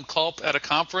see Adam Culp at a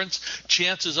conference,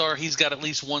 chances are he's got at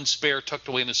least one spare tucked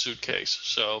away in his suitcase.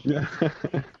 So,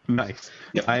 nice.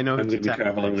 Yep. I know I'm going to be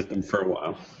traveling with them for a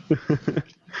while.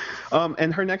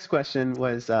 And her next question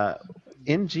was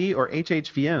NG or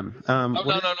HHVM? No.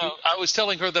 I was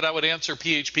telling her that I would answer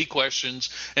PHP questions,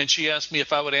 and she asked me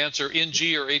if I would answer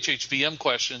NG or HHVM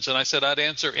questions, and I said I'd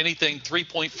answer anything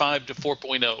 3.5 to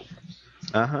 4.0.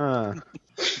 Uh-huh.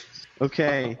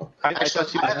 Okay.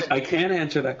 I can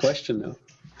answer that question, though.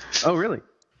 Oh, really?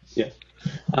 Yeah.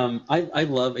 I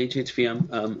love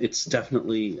HHVM. It's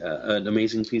definitely an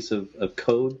amazing piece of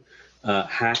code.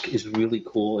 Hack is really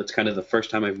cool. It's kind of the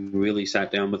first time I've really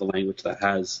sat down with a language that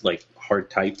has like hard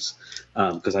types,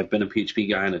 because I've been a PHP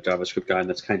guy and a JavaScript guy, and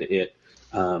that's kind of it.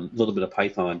 A little bit of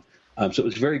Python. So it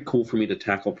was very cool for me to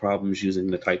tackle problems using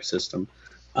the type system.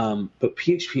 But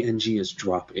PHP NG is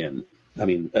drop-in. I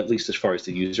mean, at least as far as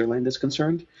the user land is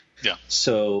concerned. Yeah.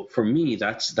 So for me,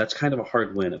 that's kind of a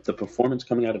hard win. If the performance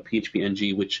coming out of PHP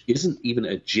NG, which isn't even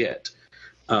a JIT,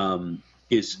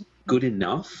 is good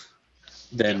enough,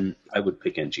 then I would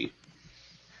pick NG.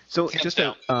 So just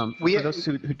for those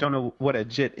who don't know what a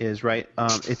JIT is, right?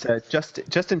 It's a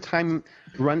just-in-time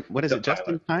run. What is it?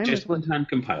 Just-in-time? Just-in-time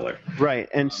compiler. Right,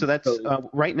 and so that's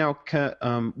right now.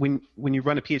 When you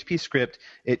run a PHP script,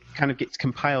 it kind of gets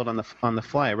compiled on the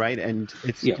fly, right? And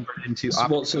it's converted into.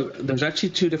 So there's actually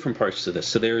two different parts to this.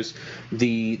 So there's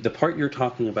the part you're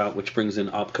talking about, which brings in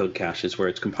opcode caches, where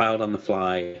it's compiled on the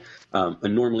fly.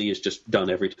 And normally is just done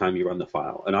every time you run the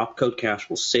file. An opcode cache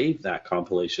will save that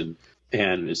compilation,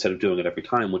 and instead of doing it every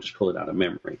time, we'll just pull it out of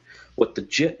memory. What the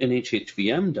JIT in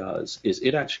HHVM does is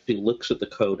it actually looks at the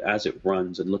code as it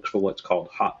runs and looks for what's called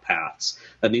hot paths.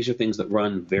 And these are things that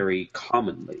run very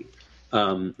commonly.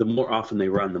 The more often they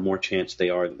run, the more chance they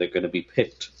are that they're going to be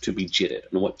picked to be JITted.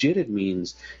 And what JITted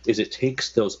means is it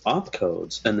takes those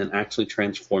opcodes and then actually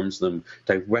transforms them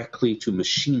directly to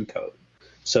machine code.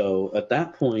 So at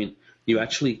that point, you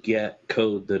actually get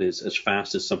code that is as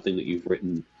fast as something that you've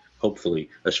written, hopefully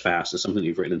as fast as something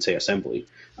you've written in, say, assembly,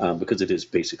 because it is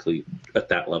basically at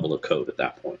that level of code at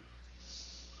that point.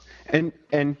 And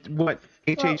what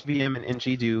HHVM and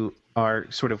NG do are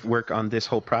sort of work on this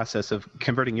whole process of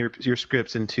converting your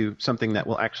scripts into something that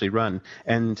will actually run.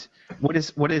 And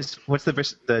what's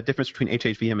the difference between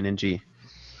HHVM and NG?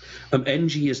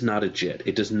 NG is not a JIT.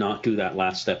 It does not do that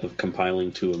last step of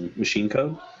compiling to a machine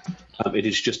code. It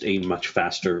is just a much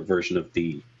faster version of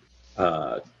the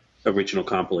original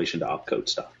compilation to opcode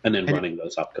stuff, and then running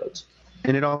those opcodes.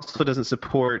 And it also doesn't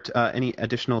support any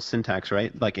additional syntax,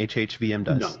 right? Like HHVM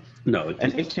does. No.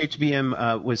 And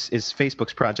HHVM is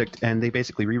Facebook's project, and they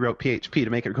basically rewrote PHP to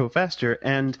make it go faster.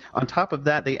 And on top of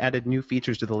that, they added new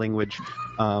features to the language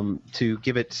to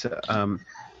give it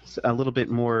a little bit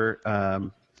more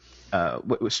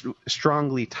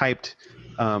strongly typed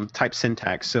type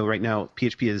syntax. So right now,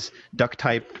 PHP is duck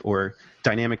type or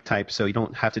dynamic type, so you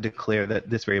don't have to declare that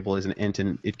this variable is an int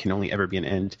and it can only ever be an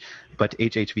int. But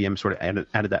HHVM sort of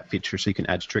added that feature, so you can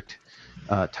add strict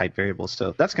type variables.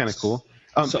 So that's kind of cool.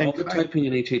 So all the typing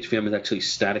in HHVM is actually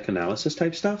static analysis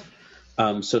type stuff.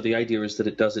 So the idea is that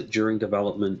it does it during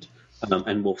development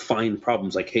and will find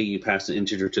problems like, hey, you passed an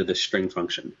integer to this string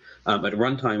function. At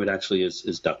runtime, it actually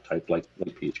is duck type like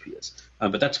PHP is.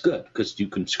 But that's good because you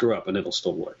can screw up and it'll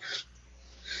still work.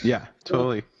 Yeah,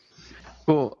 totally.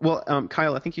 Cool. Well,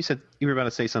 Kyle, I think you said you were about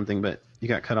to say something, but you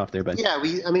got cut off there. But yeah,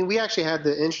 we actually had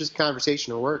the interesting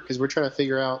conversation at work because we're trying to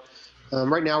figure out.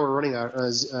 Right now, we're running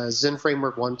a Zen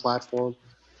Framework 1 platform,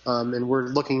 and we're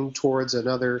looking towards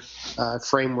another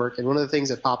framework. And one of the things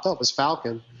that popped up was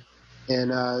Falcon.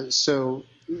 And so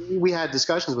we had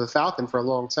discussions with Falcon for a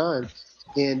long time.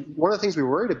 And one of the things we were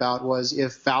worried about was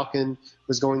if Falcon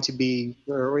was going to be,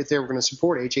 or if they were going to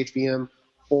support HHVM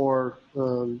or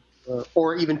even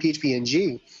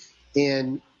PHP-NG.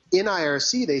 And in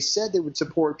IRC, they said they would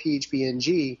support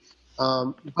PHP-NG,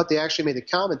 but they actually made the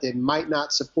comment they might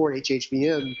not support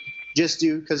HHVM just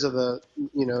because of the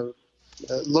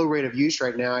low rate of use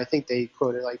right now. I think they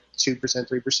quoted like 2%,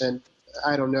 3%.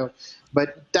 I don't know.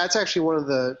 But that's actually one of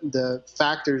the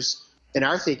factors in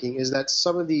our thinking is that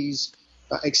some of these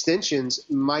extensions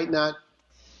might not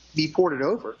be ported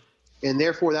over. And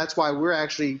therefore, that's why we're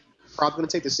actually probably going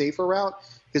to take the safer route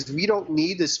because we don't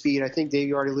need the speed. I think Dave,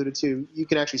 you already alluded to, you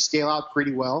can actually scale out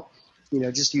pretty well,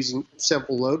 just using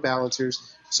simple load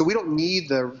balancers. So we don't need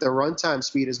the runtime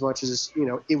speed as much as,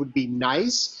 it would be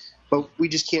nice, but we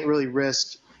just can't really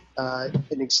risk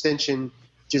an extension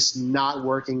just not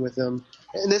working with them.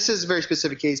 And this is a very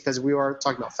specific case because we are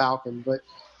talking about Falcon, but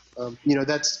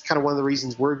that's kind of one of the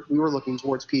reasons we were looking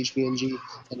towards PHP-NG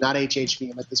and not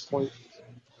HHVM at this point.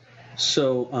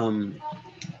 So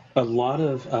a lot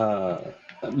of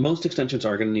most extensions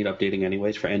are going to need updating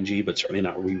anyways for NG, but certainly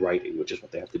not rewriting, which is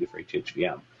what they have to do for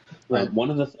HHVM. Right.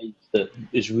 One of the things that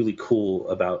is really cool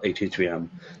about HHVM,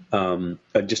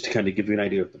 just to kind of give you an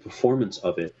idea of the performance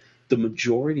of it, the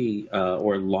majority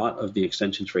or a lot of the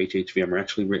extensions for HHVM are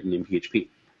actually written in PHP.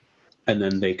 And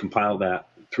then they compile that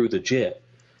through the JIT.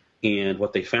 And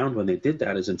what they found when they did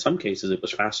that is in some cases it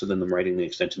was faster than them writing the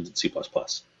extensions in C++.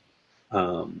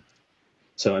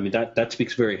 So, that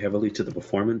speaks very heavily to the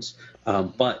performance.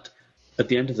 But at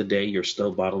the end of the day, your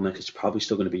still bottleneck is probably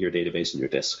still going to be your database and your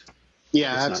disk.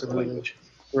 Yeah, absolutely.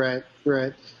 Right.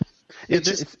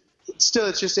 It's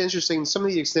just interesting. Some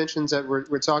of the extensions that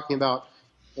we're talking about,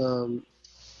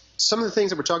 some of the things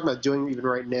that we're talking about doing even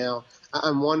right now,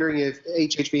 I'm wondering if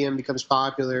HHVM becomes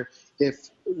popular,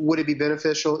 would it be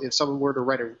beneficial if someone were to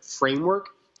write a framework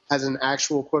as an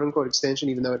actual quote-unquote extension,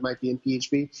 even though it might be in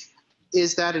PHP?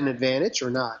 Is that an advantage or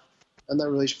not? I'm not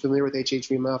really familiar with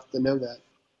HHVM enough to know that.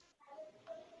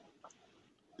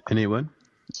 Anyone?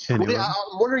 I'm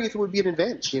wondering if it would be an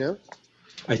advantage,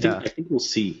 I think we'll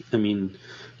see.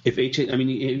 If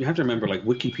you have to remember, like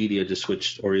Wikipedia just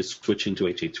switched or is switching to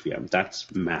HHVM.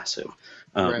 That's massive.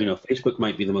 Right. Facebook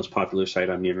might be the most popular site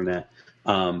on the internet,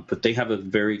 but they have a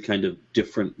very kind of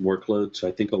different workload. So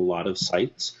I think a lot of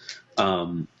sites.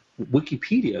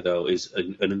 Wikipedia, though, is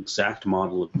an exact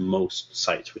model of most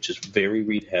sites, which is very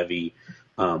read heavy,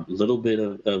 little bit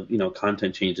of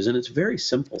content changes, and it's a very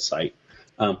simple site.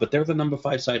 But they're the number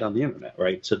 5 site on the internet,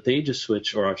 right? So they just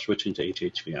are switching to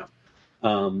HHVM.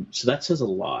 So that says a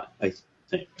lot, I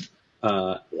think.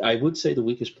 I would say the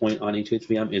weakest point on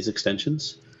HHVM is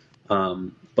extensions.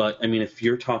 But if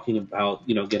you're talking about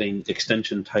getting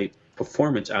extension type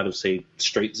performance out of say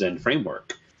straight Zen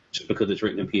framework, just because it's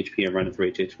written in PHP and running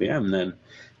through HHVM, then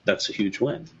that's a huge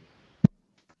win.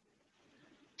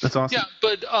 That's awesome. Yeah,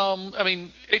 but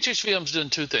HHVM's done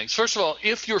 2 things. First of all,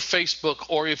 if you're Facebook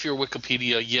or if you're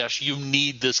Wikipedia, yes, you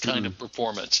need this kind of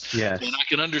performance. Yes. And I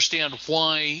can understand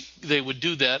why they would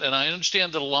do that, and I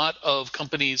understand that a lot of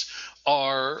companies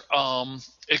are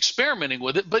experimenting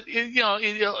with it, but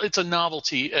it's a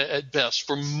novelty at best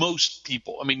for most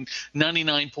people.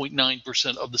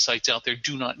 99.9% of the sites out there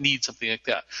do not need something like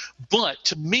that. But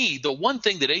to me, the one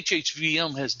thing that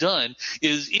HHVM has done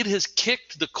is it has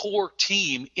kicked the core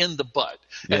team in the butt,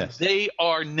 and they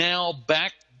are now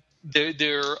back. They're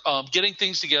getting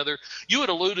things together. You had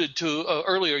alluded to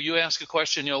earlier. You asked a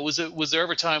question. Was there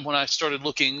ever a time when I started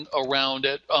looking around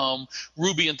at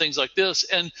Ruby and things like this?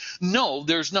 And no,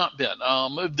 there's not been.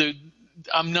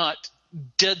 I'm not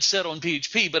dead set on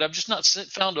PHP, but I've just not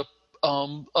found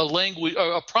a language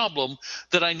or a problem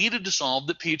that I needed to solve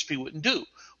that PHP wouldn't do.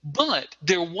 But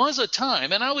there was a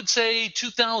time, and I would say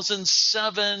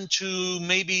 2007 to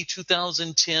maybe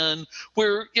 2010,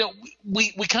 where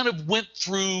we kind of went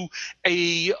through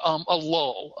a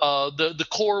lull. The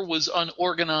core was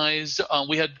unorganized.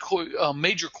 We had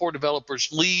major core developers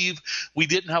leave. We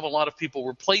didn't have a lot of people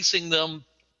replacing them.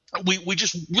 We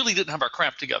just really didn't have our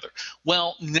crap together.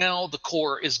 Well, now the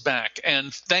core is back,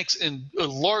 and thanks in a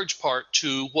large part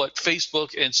to what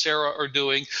Facebook and Sarah are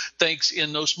doing, thanks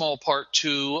in no small part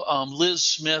to Liz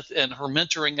Smith and her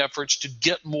mentoring efforts to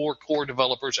get more core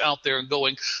developers out there and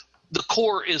going. The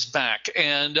core is back,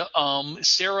 and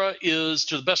Sarah is,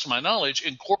 to the best of my knowledge,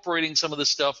 incorporating some of the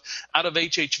stuff out of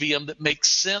HHVM that makes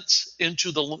sense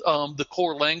into the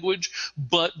core language.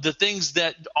 But the things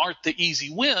that aren't the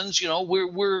easy wins,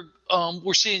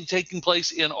 we're seeing taking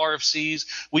place in RFCs.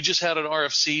 We just had an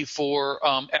RFC for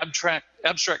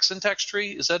abstract syntax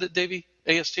tree. Is that it, Davey?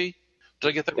 AST? Did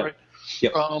I get that right?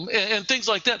 Yep. And things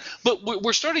like that. But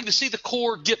we're starting to see the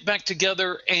core get back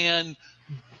together and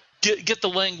get the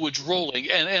language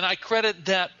rolling, and I credit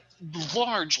that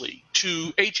largely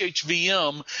to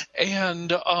HHVM and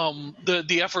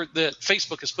the effort that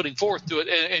Facebook is putting forth to it,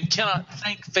 and cannot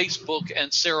thank Facebook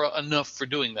and Sarah enough for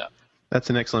doing that.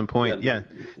 That's an excellent point. Yeah,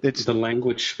 it's the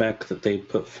language spec that they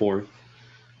put forth,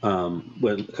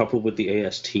 coupled with the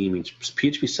AST, means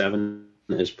PHP 7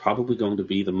 is probably going to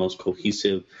be the most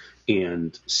cohesive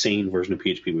and sane version of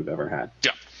PHP we've ever had.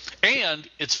 Yeah, and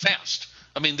it's fast.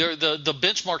 I mean, the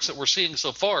benchmarks that we're seeing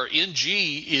so far, NG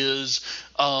is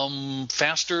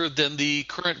faster than the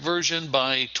current version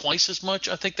by twice as much,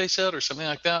 I think they said, or something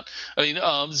like that. I mean,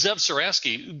 Zev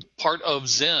Sarasky, part of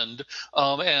Zend,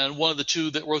 and one of the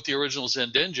two that wrote the original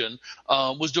Zend engine,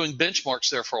 was doing benchmarks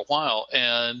there for a while,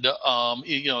 and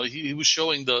he was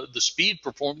showing the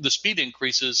speed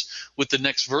increases with the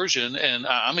next version, and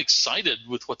I'm excited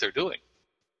with what they're doing.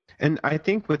 And I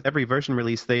think with every version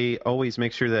release, they always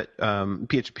make sure that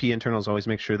PHP internals always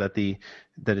make sure that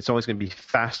that it's always going to be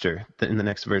faster in the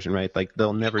next version, right? Like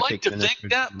they'll never take the next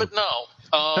version. You'd like to think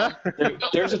that, but no.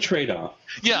 There's a trade-off.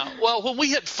 Yeah, well, when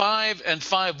we hit 5 and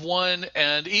 5.1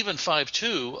 and even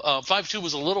 5.2, 5.2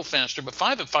 was a little faster, but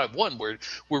 5 and 5.1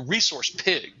 were resource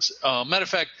pigs. Matter of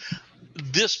fact,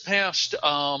 this past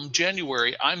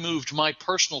January, I moved my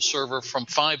personal server from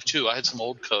 5.2. I had some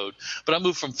old code, but I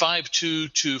moved from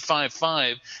 5.2 to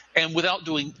 5.5, and without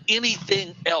doing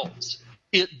anything else,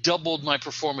 it doubled my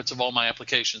performance of all my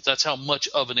applications. That's how much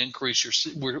of an increase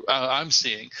I'm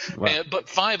seeing. Wow. But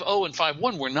 5.0 and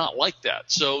 5.1 were not like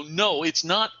that. So, no, it's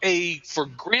not for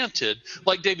granted.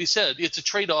 Like Davey said, it's a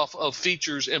trade-off of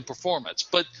features and performance.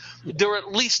 But they're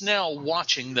at least now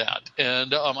watching that,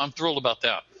 and I'm thrilled about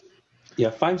that. Yeah,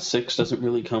 5.6 doesn't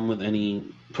really come with any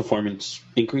performance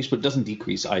increase, but it doesn't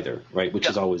decrease either, right? Which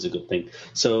is always a good thing.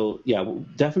 So, yeah,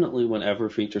 definitely whenever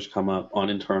features come up on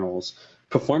internals,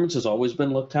 performance has always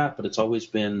been looked at, but it's always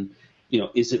been,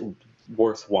 is it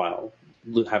worthwhile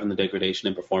having the degradation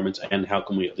in performance, and how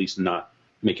can we at least not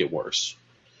make it worse?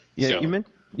 Yeah, so.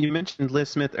 You mentioned Liz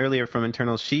Smith earlier from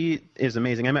internals. She is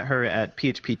amazing. I met her at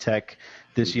PHP Tech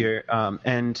this year,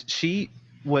 and she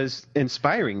was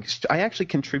inspiring. I actually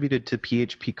contributed to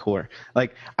PHP Core.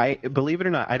 Like, I believe it or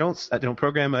not, I don't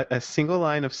program a single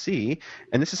line of C,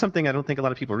 and this is something I don't think a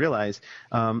lot of people realize,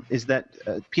 is that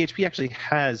PHP actually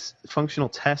has functional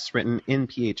tests written in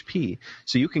PHP.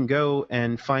 So you can go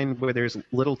and find where there's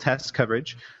little test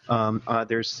coverage.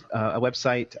 There's a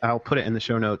website, I'll put it in the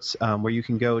show notes, where you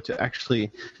can go to actually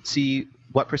see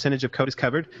what percentage of code is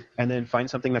covered, and then find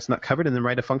something that's not covered, and then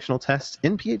write a functional test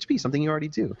in PHP, something you already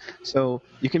do. So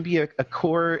you can be a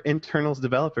core internals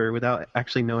developer without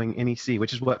actually knowing any C,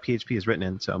 which is what PHP is written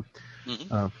in. So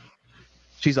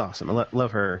she's awesome. I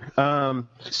love her.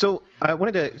 So I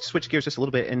wanted to switch gears just a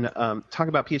little bit and talk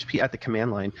about PHP at the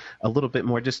command line a little bit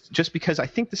more, just because I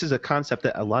think this is a concept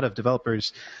that a lot of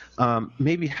developers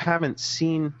maybe haven't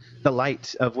seen the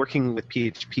light of working with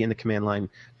PHP in the command line.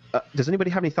 Does anybody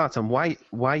have any thoughts on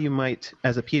why you might,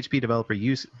 as a PHP developer,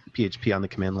 use PHP on the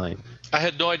command line? I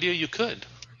had no idea you could.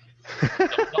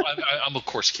 I'm of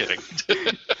course kidding.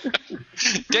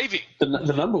 Davey.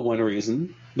 The number one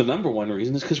reason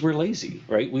is because we're lazy,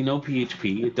 right? We know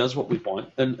PHP, it does what we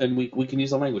want, and we can use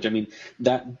the language. I mean,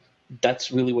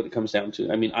 that's really what it comes down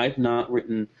to. I mean, I've not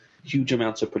written huge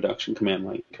amounts of production command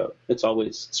line code. It's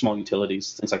always small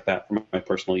utilities, things like that for my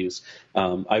personal use.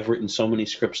 I've written so many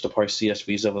scripts to parse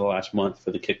CSVs over the last month for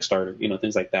the Kickstarter,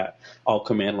 things like that, all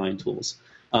command line tools.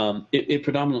 It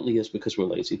predominantly is because we're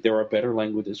lazy. There are better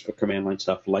languages for command line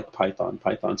stuff like Python.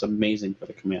 Python's amazing for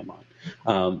the command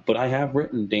line. But I have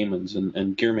written daemons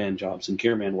and Gearman jobs and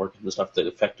Gearman work and the stuff that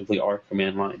effectively are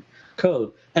command line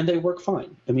code, and they work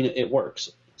fine. I mean, it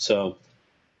works. So.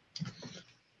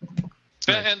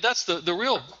 And that's the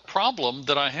real problem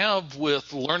that I have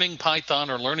with learning Python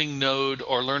or learning Node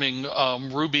or learning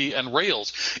Ruby and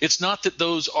Rails. It's not that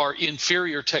those are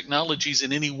inferior technologies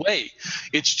in any way.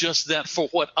 It's just that for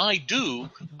what I do,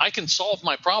 I can solve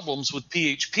my problems with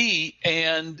PHP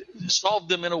and solve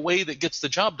them in a way that gets the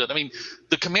job done. I mean,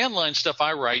 the command line stuff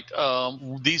I write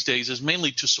these days is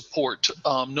mainly to support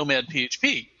Nomad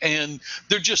PHP. And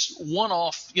they're just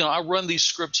one-off. I run these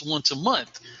scripts once a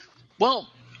month. Well,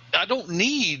 I don't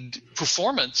need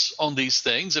performance on these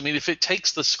things. I mean, if it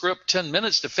takes the script 10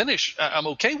 minutes to finish, I'm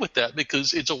okay with that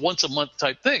because it's a once-a-month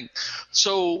type thing.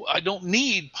 So I don't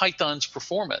need Python's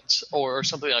performance or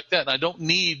something like that. And I don't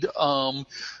need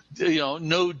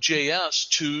Node.js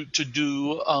to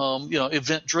do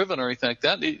event-driven or anything like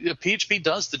that. PHP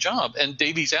does the job, and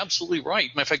Davey's absolutely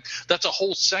right. Matter of fact, that's a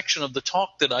whole section of the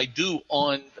talk that I do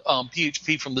on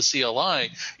PHP from the CLI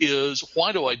is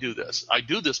why do I do this? I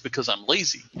do this because I'm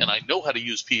lazy, and I know how to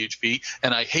use PHP,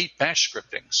 and I hate bash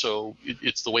scripting, so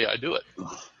it's the way I do it.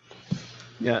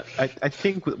 Yeah, I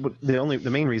think the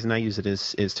main reason I use it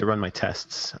is to run my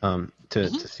tests, to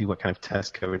see what kind of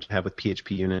test coverage I have with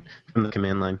PHP unit from the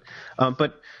command line.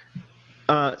 But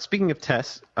speaking of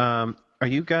tests, are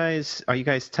you guys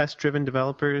test-driven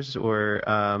developers, or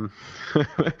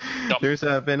there's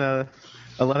been a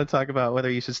lot of talk about whether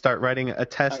you should start writing a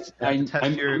test? I'm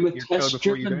your a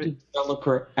test-driven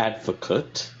developer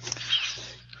advocate.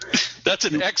 That's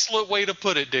an excellent way to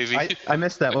put it, Davey. I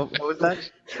missed that. What was that?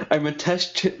 I'm a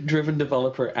test-driven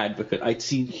developer advocate. I'd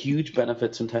seen huge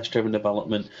benefits in test-driven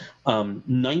development.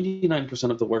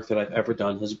 99% of the work that I've ever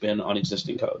done has been on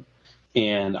existing code,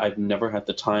 and I've never had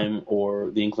the time or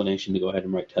the inclination to go ahead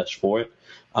and write tests for it.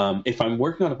 If I'm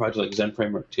working on a project like Zen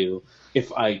Framework 2,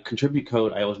 if I contribute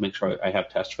code, I always make sure I have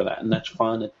tests for that, and that's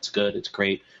fun, it's good, it's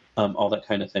great. All that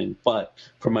kind of thing. But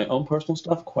for my own personal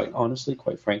stuff, quite honestly,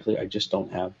 quite frankly, I just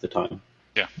don't have the time.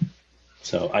 Yeah.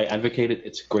 So I advocate it.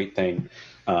 It's a great thing.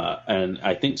 And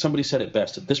I think somebody said it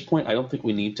best. At this point, I don't think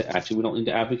we don't need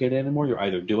to advocate it anymore. You're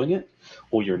either doing it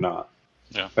or you're not.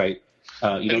 Yeah. Right?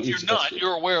 If you're not,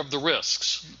 you're aware of the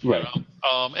risks. Right.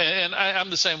 And I'm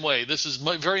the same way. This is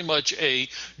very much a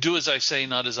do as I say,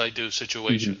 not as I do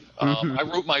situation. I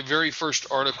wrote my very first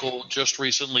article just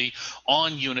recently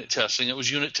on unit testing. It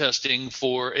was unit testing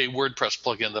for a WordPress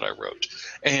plugin that I wrote.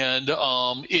 And,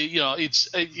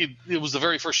 it was the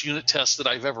very first unit test that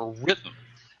I've ever written.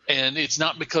 And it's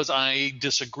not because I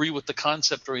disagree with the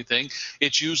concept or anything.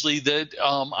 It's usually that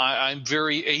I'm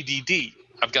very ADD.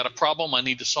 I've got a problem. I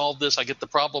need to solve this. I get the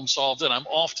problem solved, and I'm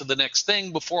off to the next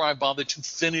thing before I bother to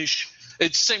finish.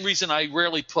 It's the same reason I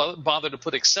rarely bother to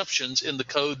put exceptions in the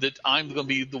code that I'm going to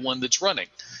be the one that's running.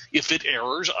 If it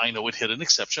errors, I know it hit an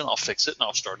exception. I'll fix it, and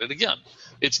I'll start it again.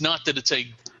 It's not that it's a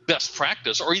best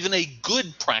practice or even a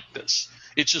good practice.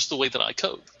 It's just the way that I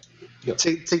code. Yep.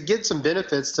 To get some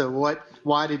benefits to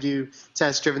why to do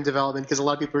test-driven development, because a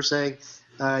lot of people are saying,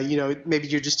 maybe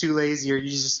you're just too lazy or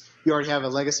you already have a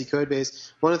legacy code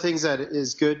base. One of the things that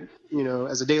is good,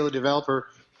 as a daily developer,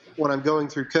 when I'm going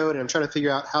through code and I'm trying to figure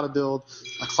out how to build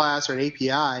a class or an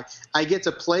API, I get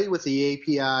to play with the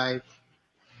API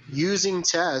using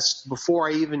tests before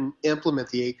I even implement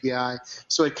the API.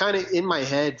 So it kind of, in my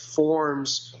head,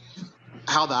 forms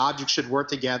how the objects should work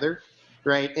together,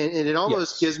 right? And it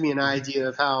almost gives me an idea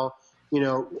of how,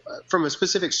 from a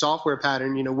specific software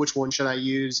pattern, which one should I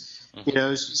use?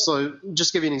 So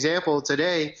just give you an example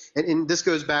today, and this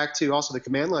goes back to also the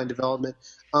command line development.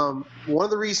 One of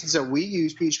the reasons that we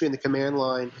use PHP in the command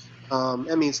line,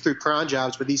 it's through cron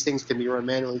jobs, but these things can be run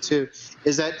manually too,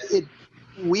 is that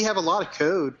we have a lot of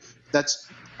code that's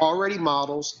already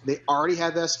models. They already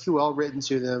have SQL written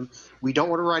to them. We don't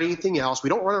want to write anything else. We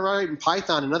don't want to write in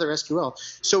Python another SQL.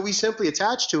 So we simply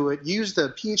attach to it, use the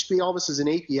PHP almost as an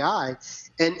API,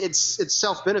 and it's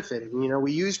self-benefiting.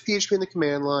 We use PHP in the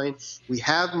command line. We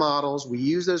have models. We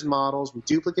use those models. We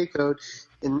duplicate code.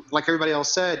 And like everybody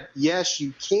else said, yes,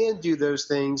 you can do those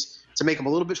things to make them a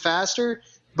little bit faster.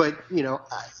 But,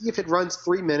 if it runs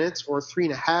 3 minutes or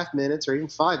 3.5 minutes or even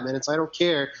 5 minutes, I don't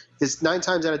care, because 9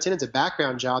 times out of 10, it's a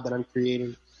background job that I'm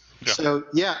creating. Yeah. So,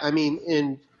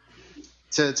 and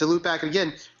to loop back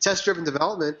again, test-driven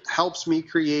development helps me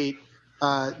create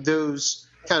those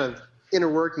kind of inner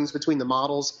workings between the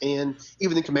models and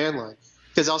even the command line.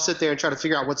 Because I'll sit there and try to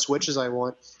figure out what switches I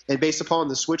want. And based upon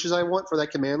the switches I want for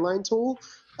that command line tool,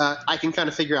 I can kind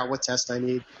of figure out what test I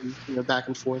need, back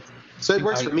and forth. So it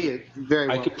works for me very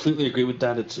well. I completely agree with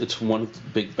that. It's one of the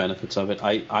big benefits of it.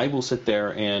 I will sit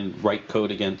there and write code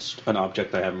against an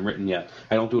object I haven't written yet.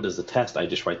 I don't do it as a test. I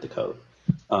just write the code.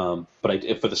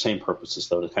 But for the same purposes,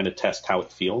 though, to kind of test how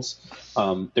it feels.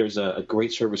 There's a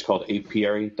great service called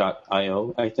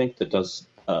apiary.io, I think, that does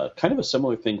kind of a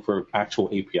similar thing for actual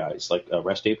APIs, like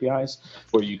REST APIs,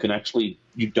 where you can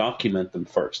you document them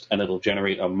first, and it'll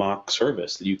generate a mock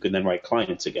service that you can then write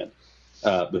clients again.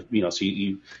 So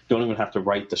you don't even have to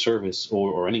write the service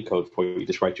or any code for you. You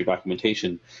just write your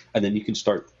documentation, and then you can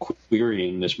start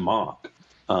querying this mock,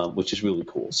 which is really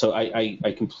cool. So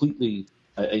I completely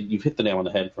you've hit the nail on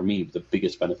the head for me. The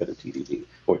biggest benefit of TDD,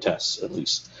 or tests at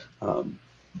least.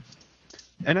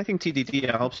 And I think TDD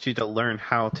helps you to learn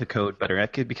how to code better,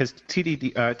 because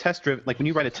TDD test-driven, like when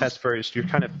you write a test first, you're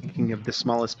kind of thinking of the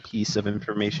smallest piece of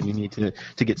information you need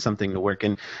to get something to work.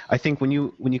 And I think when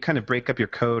you kind of break up your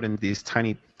code in these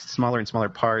tiny, smaller and smaller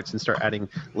parts and start adding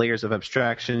layers of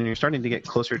abstraction, and you're starting to get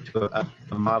closer to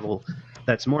a model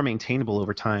that's more maintainable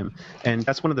over time. And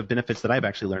that's one of the benefits that I've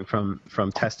actually learned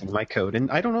from testing my code.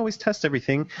 And I don't always test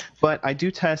everything, but I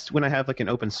do test when I have like an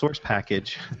open source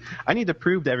package. I need to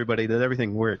prove to everybody that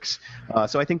everything works.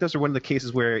 So I think those are one of the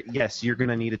cases where, yes, you're going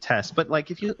to need a test. But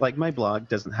like my blog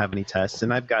doesn't have any tests,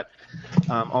 and I've got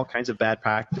all kinds of bad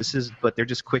practices, but they're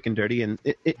just quick and dirty. And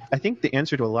I think the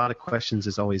answer to a lot of questions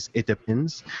is always, it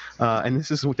depends. And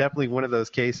this is definitely one of those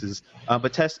cases.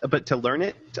 But to learn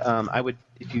it, I would,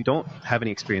 if you don't have any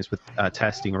experience with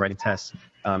testing or writing tests,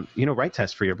 write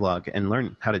tests for your blog and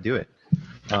learn how to do it.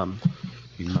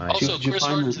 Also, Chris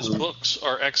Hart's books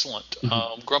are excellent.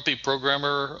 Grumpy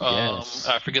Programmer, Yes.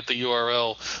 I forget the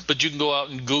URL, but you can go out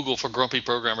and Google for Grumpy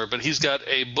Programmer. But he's got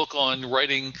a book on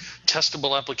writing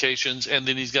testable applications, and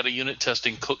then he's got a unit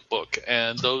testing cookbook.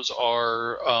 And those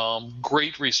are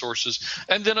great resources.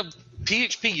 And then a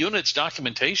PHP units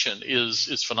documentation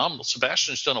is phenomenal.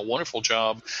 Sebastian's done a wonderful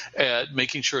job at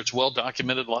making sure it's well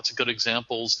documented, lots of good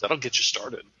examples. That'll get you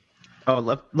started. Oh,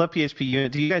 love PHP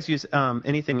Unit. Do you guys use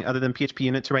anything other than PHP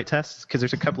Unit to write tests? Because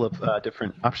there's a couple of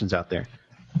different options out there.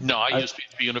 No, I use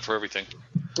PHP Unit for everything.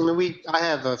 I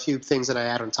have a few things that I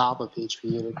add on top of PHP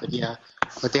Unit, but yeah,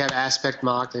 they have aspect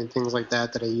mock and things like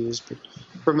that I use. But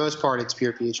for the most part, it's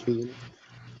pure PHP Unit.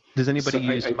 Does anybody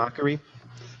use Mockery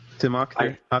to mock?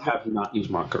 I have not used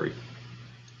Mockery.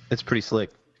 It's pretty slick.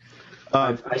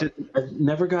 I've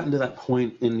never gotten to that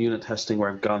point in unit testing where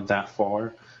I've gone that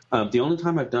far. The only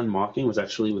time I've done mocking was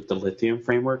actually with the Lithium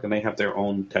framework, and they have their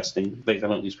own testing. They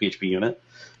don't use PHP Unit,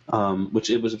 which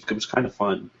it was kind of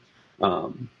fun.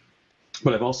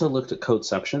 But I've also looked at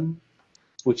Codeception,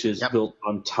 which is built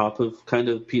on top of kind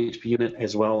of PHP Unit,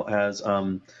 as well as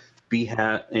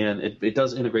Behat, and it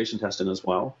does integration testing as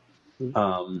well.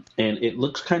 And it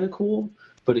looks kind of cool,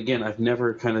 but again, I've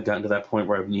never kind of gotten to that point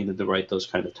where I've needed to write those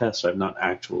kind of tests, so I've not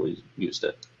actually used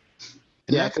it.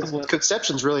 Yeah,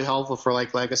 Conception's really helpful for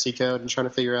like legacy code and trying to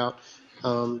figure out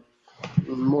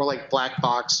more like black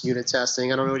box unit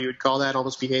testing. I don't know what you would call that,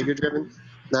 almost behavior driven.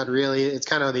 Not really. It's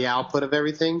kind of the output of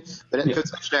everything. But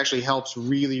Conception actually helps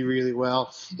really, really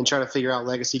well in trying to figure out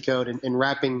legacy code and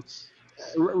writing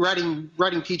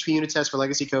PHP unit tests for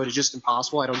legacy code is just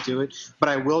impossible. I don't do it, but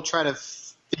I will try to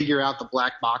figure out the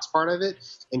black box part of it,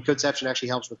 and Codeception actually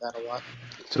helps with that a lot.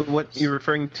 So what you're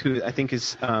referring to, I think,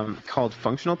 is called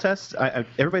functional tests.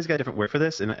 Everybody's got a different word for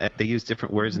this, and they use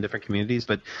different words in different communities,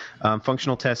 but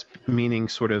functional tests meaning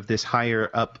sort of this higher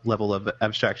up level of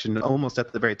abstraction, almost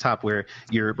at the very top, where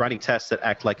you're writing tests that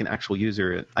act like an actual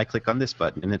user. I click on this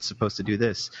button, and it's supposed to do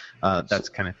this. That's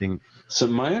kind of thing. So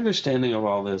my understanding of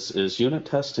all this is unit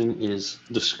testing is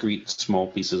discrete, small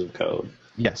pieces of code.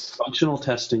 Yes. Functional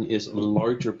testing is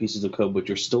larger pieces of code, but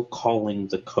you're still calling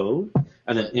the code.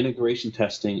 And then integration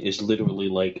testing is literally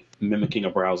like mimicking a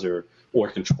browser or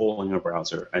controlling a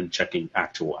browser and checking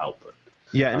actual output.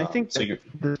 Yeah, and I think so you're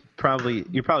probably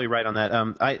right on that.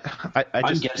 I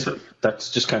guess that's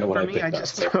just kind of what I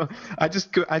picked up.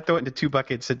 I throw it into two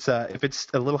buckets. It's if it's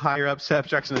a little higher up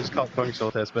abstraction, I just call it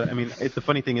functional test. But I mean, the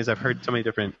funny thing is, I've heard so many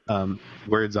different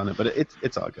words on it, but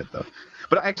it's all good though.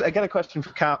 But I got a question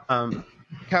for Cal.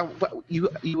 Cal,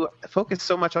 you focus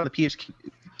so much on the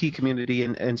PHP community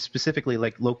and specifically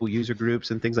like local user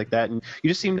groups and things like that, and you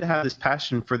just seem to have this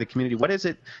passion for the community. What is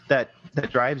it that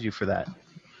drives you for that?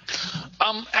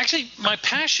 Actually, my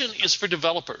passion is for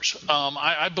developers.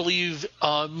 I believe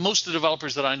most of the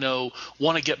developers that I know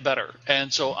want to get better,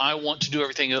 and so I want to do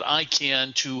everything that I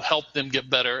can to help them get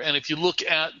better. And if you look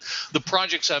at the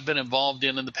projects I've been involved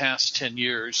in the past 10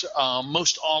 years,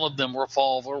 most all of them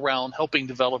revolve around helping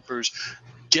developers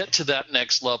get to that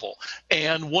next level.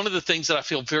 And one of the things that I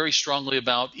feel very strongly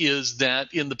about is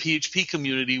that in the PHP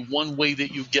community, one way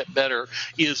that you get better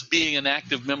is being an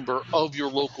active member of your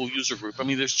local user group. I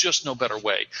mean, there's just no better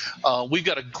way. We've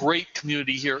got a great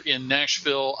community here in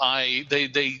Nashville.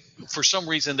 They for some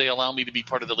reason, they allow me to be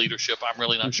part of the leadership. I'm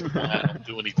really not sure why. I don't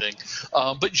do anything.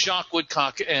 But Jacques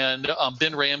Woodcock and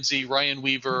Ben Ramsey, Ryan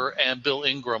Weaver, and Bill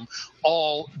Ingram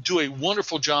all do a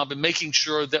wonderful job in making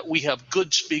sure that we have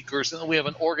good speakers and that we have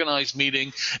an organized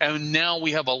meeting. And now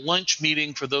we have a lunch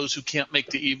meeting for those who can't make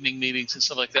the evening meetings and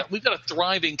stuff like that. We've got a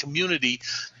thriving community.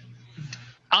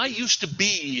 I used to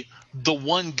be the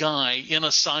one guy in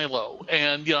a silo,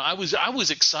 and I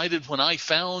was excited when I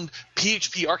found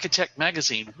PHP Architect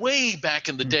magazine way back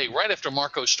in the day, right after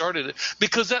Marco started it,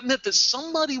 because that meant that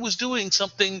somebody was doing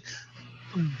something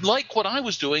like what I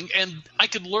was doing, and I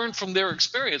could learn from their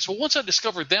experience. Well, once I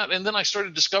discovered that, and then I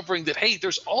started discovering that, hey,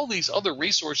 there's all these other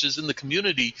resources in the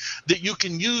community that you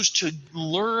can use to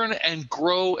learn and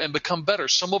grow and become better.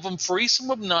 Some of them free, some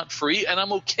of them not free, and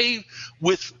I'm okay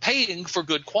with paying for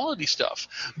good quality stuff.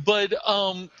 But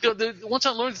once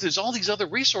I learned that there's all these other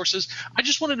resources, I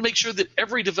just wanted to make sure that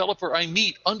every developer I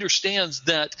meet understands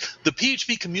that the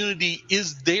PHP community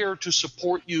is there to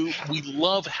support you. We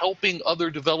love helping other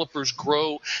developers grow.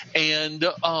 And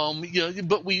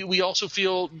but we also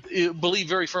believe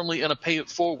very firmly in a pay it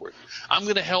forward. I'm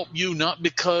going to help you not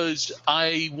because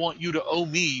I want you to owe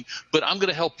me, but I'm going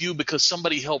to help you because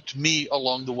somebody helped me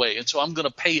along the way, and so I'm going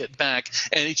to pay it back.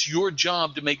 And it's your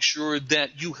job to make sure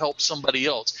that you help somebody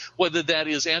else, whether that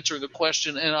is answering a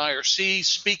question in IRC,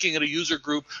 speaking at a user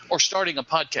group, or starting a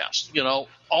podcast.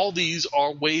 All these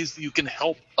are ways that you can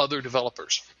help other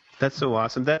developers. That's so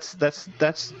awesome. That's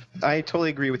I totally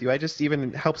agree with you. I just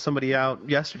even helped somebody out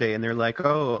yesterday, and they're like,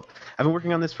 "Oh, I've been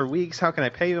working on this for weeks. How can I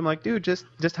pay you?" I'm like, "Dude, just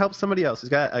help somebody else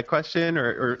who's got a question,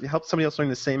 or help somebody else learn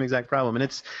the same exact problem." And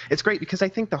it's great because I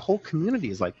think the whole community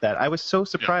is like that. I was so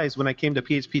surprised when I came to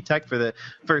PHP Tech for the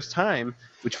first time,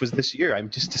 which was this year.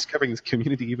 I'm just discovering this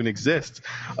community even exists,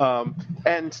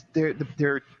 and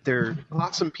they're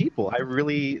awesome people. I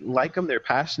really like them. They're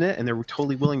passionate, and they're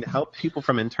totally willing to help people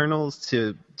from internals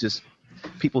to just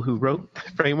people who wrote the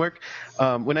framework.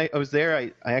 When I was there,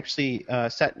 I actually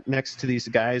sat next to these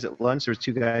guys at lunch. There was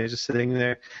two guys just sitting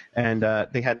there, and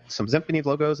they had some Symfony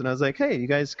logos, and I was like, "Hey, you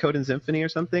guys code in Symfony or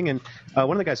something?" And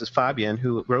one of the guys was Fabian,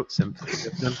 who wrote Symfony,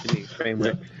 the Symfony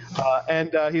framework.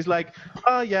 And he's like,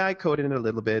 "Oh, yeah, I coded it a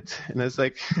little bit." And I was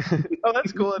like, "Oh,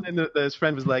 that's cool." And then his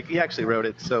friend was like, "He actually wrote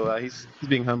it, so he's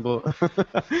being humble."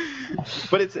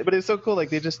 But it's so cool. Like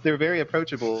they're very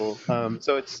approachable.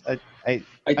 So it's I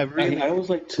always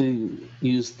like to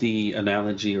use the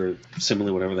analogy or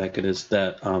simile, whatever the heck it is,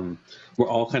 that we're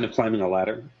all kind of climbing a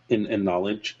ladder in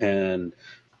knowledge, and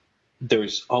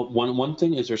there's one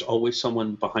thing is there's always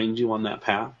someone behind you on that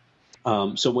path.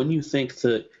 So when you think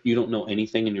that you don't know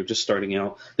anything and you're just starting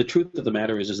out, the truth of the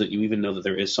matter is that you even know that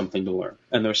there is something to learn,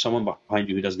 and there's someone behind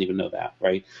you who doesn't even know that,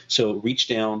 right? So reach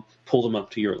down, pull them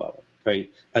up to your level,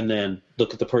 right? And then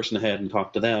look at the person ahead and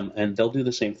talk to them, and they'll do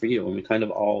the same for you. And we kind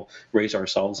of all raise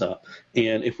ourselves up.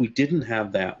 And if we didn't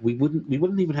have that, we wouldn't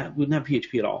have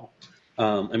PHP at all.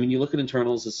 I mean, you look at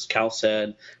internals, as Cal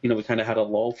said, we kind of had a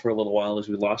lull for a little while as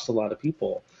we lost a lot of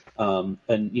people. And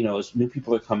as new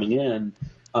people are coming in,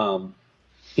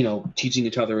 teaching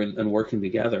each other and working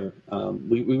together,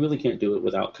 we really can't do it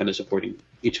without kind of supporting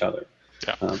each other.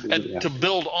 Yeah. And to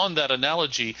build on that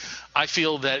analogy, I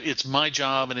feel that it's my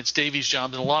job and it's Davey's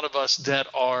job and a lot of us that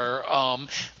are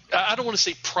I don't want to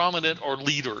say prominent or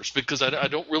leaders, because I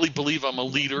don't really believe I'm a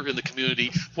leader in the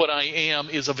community. What I am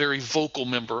is a very vocal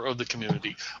member of the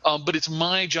community. But it's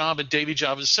my job and Davey's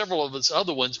job and several of us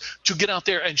other ones to get out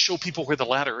there and show people where the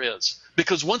ladder is.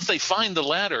 Because once they find the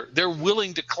ladder, they're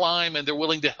willing to climb and they're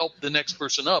willing to help the next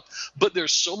person up. But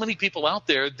there's so many people out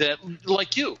there that,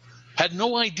 like you, had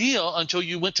no idea until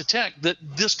you went to tech that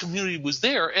this community was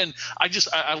there. And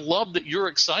I love that you're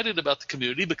excited about the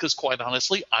community, because quite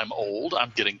honestly, I'm old,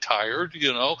 I'm getting tired,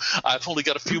 I've only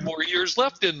got a few more years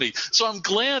left in me. So I'm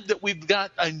glad that we've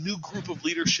got a new group of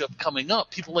leadership coming up,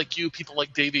 people like you, people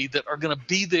like Davey, that are going to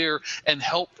be there and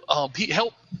help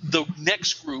the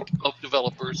next group of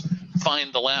developers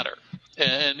find the ladder.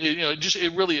 And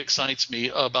it really excites me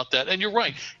about that. And you're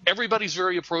right, everybody's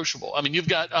very approachable. I mean, you've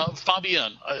got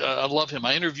Fabian. I love him.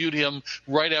 I interviewed him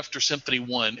right after Symfony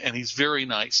 1, and he's very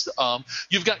nice.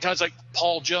 You've got guys like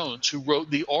Paul Jones, who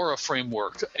wrote the Aura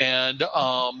framework, and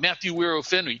Matthew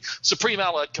Wiro-Finney, Supreme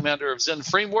Allied Commander of Zen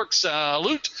Framework,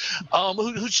 salute,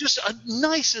 who's just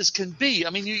nice as can be. I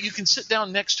mean, you can sit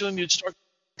down next to him, you'd start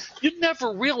you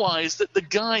never realize that the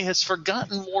guy has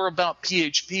forgotten more about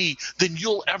PHP than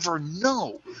you'll ever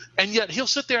know. And yet he'll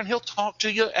sit there and he'll talk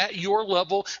to you at your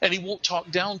level, and he won't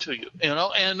talk down to you, you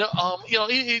know. And,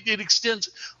 it extends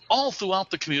all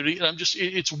throughout the community. And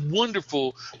it's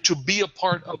wonderful to be a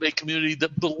part of a community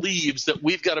that believes that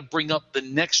we've got to bring up the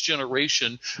next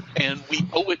generation, and we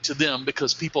owe it to them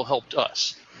because people helped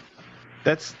us.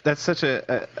 That's such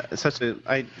a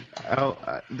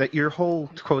that your whole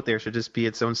quote there should just be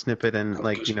its own snippet and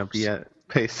be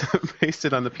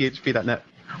pasted on the php.net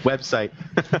website.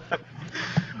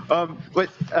 But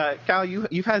Cal,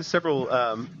 you've had several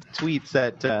tweets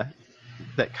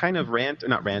that kind of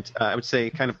I would say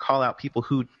kind of call out people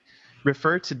who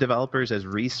refer to developers as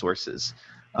resources.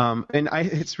 And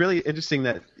it's really interesting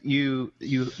that you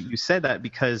said that,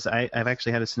 because I've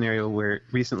actually had a scenario where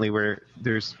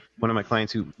there's one of my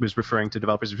clients who was referring to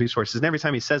developers as resources, and every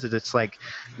time he says it, it's like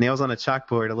nails on a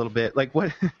chalkboard a little bit. Like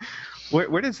where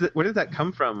did that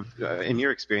come from in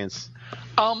your experience?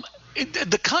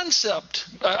 The concept,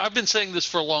 I've been saying this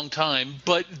for a long time,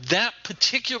 but that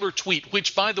particular tweet,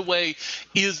 which, by the way,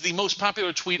 is the most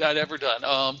popular tweet I'd ever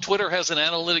done. Twitter has an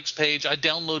analytics page. I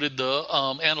downloaded the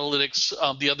analytics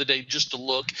the other day just to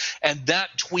look, and that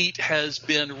tweet has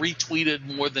been retweeted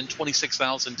more than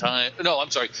 2,600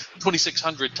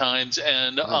 times,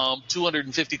 and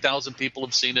 250,000 people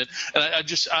have seen it. And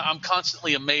I'm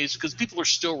constantly amazed because people are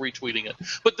still retweeting it.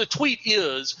 But the tweet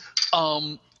is,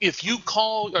 if you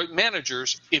call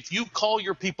managers, if you call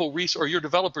your people or your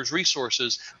developers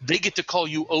resources, they get to call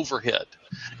you overhead.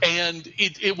 And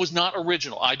it was not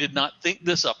original. I did not think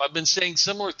this up. I've been saying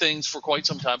similar things for quite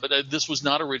some time, but this was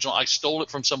not original. I stole it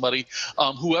from somebody.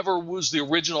 Whoever was the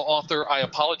original author, I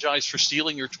apologize for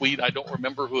stealing your tweet. I don't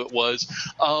remember who it was.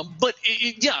 But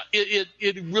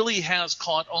it really has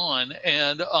caught on.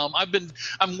 And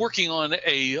I'm working on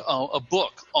a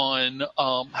book on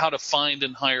how to find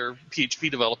and hire PHP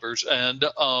developers. And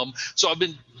so I've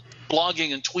been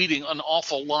blogging and tweeting an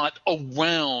awful lot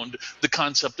around the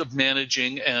concept of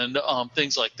managing and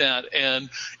things like that. And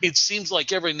it seems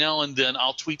like every now and then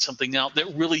I'll tweet something out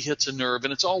that really hits a nerve,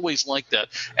 and it's always like that.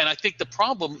 And I think the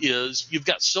problem is you've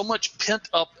got so much pent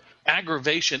up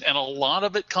aggravation, and a lot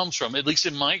of it comes from, at least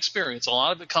in my experience, a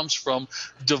lot of it comes from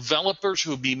developers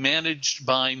who be managed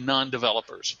by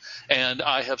non-developers. And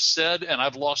I have said, and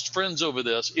I've lost friends over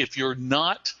this, if you're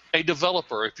not a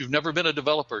developer, if you've never been a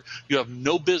developer, you have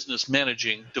no business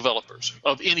managing developers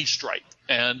of any stripe.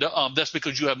 And that's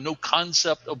because you have no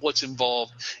concept of what's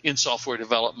involved in software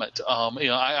development.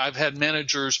 I've had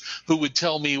managers who would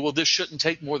tell me, well, this shouldn't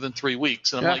take more than 3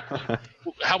 weeks. And I'm like,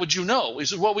 how would you know? He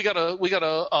says, well, we got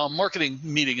a marketing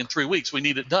meeting in 3 weeks. We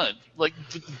need it done. Like,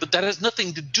 but that has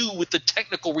nothing to do with the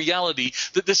technical reality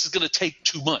that this is going to take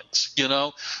 2 months, you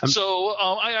know? So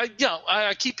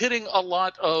I keep hitting a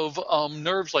lot of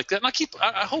nerves like that. And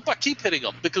I hope I keep hitting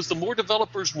them, because the more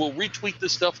developers will retweet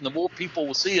this stuff and the more people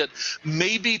will see it,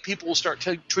 maybe people will start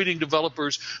treating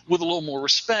developers with a little more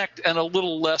respect and a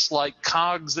little less like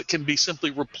cogs that can be simply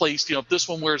replaced. If this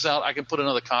one wears out, I can put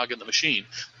another cog in the machine.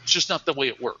 It's just not the way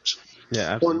it works.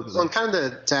 Yeah, absolutely. Well, kind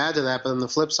of to add to that, but on the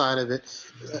flip side of it,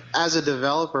 as a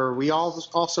developer, we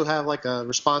also have like a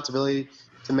responsibility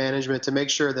to management to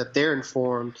make sure that they're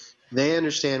informed, they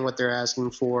understand what they're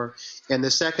asking for, and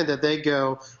the second that they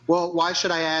go, well, why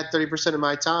should I add 30% of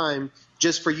my time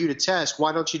just for you to test?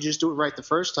 Why don't you just do it right the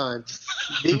first time?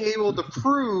 Being able to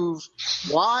prove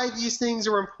why these things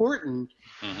are important.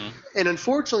 Mm-hmm. And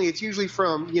unfortunately, it's usually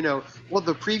from, well,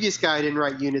 the previous guy didn't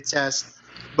write unit tests,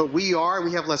 but we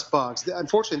have less bugs.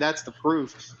 Unfortunately, that's the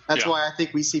proof. That's why I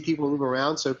think we see people move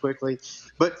around so quickly.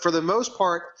 But for the most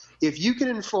part, if you can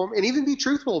inform and even be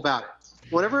truthful about it,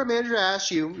 whenever a manager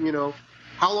asks you,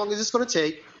 how long is this going to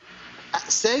take,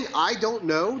 saying I don't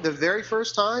know the very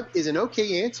first time is an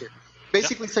okay answer.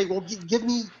 Basically say, well, give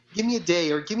me a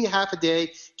day, or give me a half a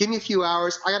day, give me a few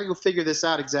hours. I got to go figure this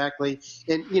out exactly.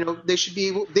 And they should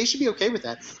be okay with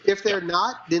that. If they're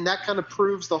not, then that kind of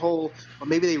proves the whole, well,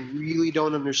 maybe they really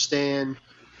don't understand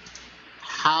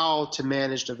how to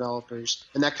manage developers,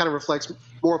 and that kind of reflects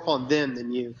more upon them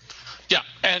than you. Yeah,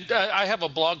 and I have a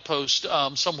blog post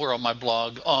somewhere on my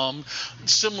blog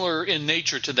similar in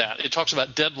nature to that. It talks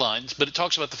about deadlines, but it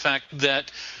talks about the fact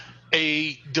that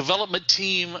a development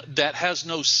team that has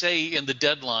no say in the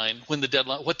deadline, what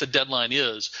the deadline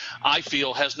is, I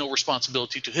feel has no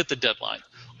responsibility to hit the deadline.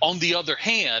 On the other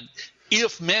hand,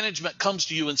 if management comes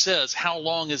to you and says, how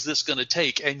long is this going to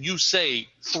take, and you say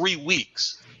 3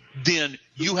 weeks, then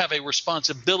you have a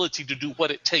responsibility to do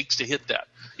what it takes to hit that.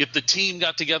 If the team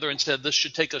got together and said this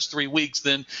should take us 3 weeks,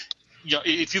 then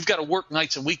if you've got to work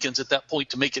nights and weekends at that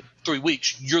point to make it 3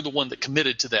 weeks, you're the one that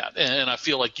committed to that, and I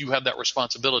feel like you have that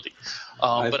responsibility.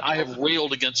 But I have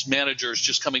railed against managers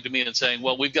just coming to me and saying,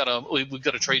 "Well, we've got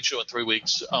a trade show in 3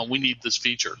 weeks. We need this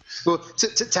feature." Well,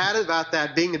 to add about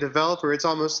that, being a developer, it's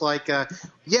almost like,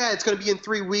 it's going to be in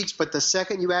 3 weeks, but the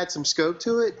second you add some scope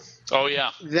to it, oh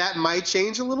yeah, that might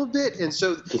change a little bit, and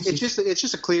so it's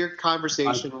just a clear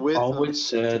conversation with always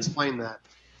said, explain that.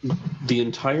 The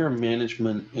entire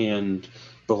management and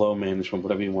below management,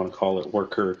 whatever you want to call it,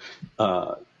 worker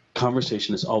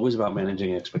conversation is always about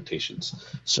managing expectations.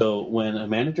 So when a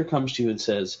manager comes to you and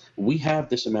says, we have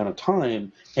this amount of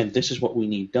time and this is what we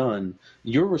need done,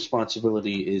 your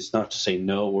responsibility is not to say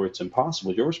no or it's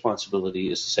impossible. Your responsibility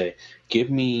is to say,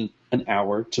 give me an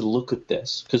hour to look at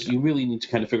this, because you really need to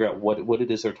kind of figure out what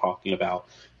it is they're talking about.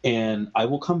 And I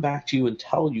will come back to you and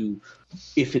tell you,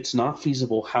 if it's not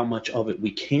feasible, how much of it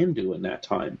we can do in that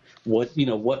time. What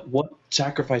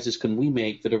sacrifices can we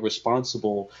make that are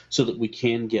responsible so that we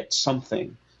can get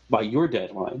something by your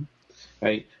deadline,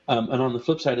 right? And on the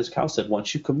flip side, as Cal said,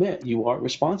 once you commit, you are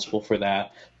responsible for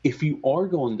that. If you are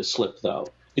going to slip, though,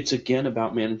 it's again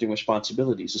about managing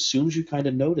responsibilities. As soon as you kind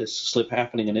of notice slip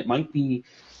happening, and it might be,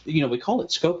 we call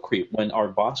it scope creep when our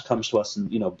boss comes to us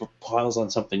and, piles on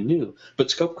something new.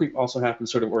 But scope creep also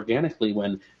happens sort of organically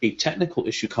when a technical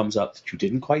issue comes up that you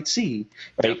didn't quite see,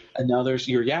 right? Yep. And now there's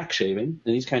your yak shaving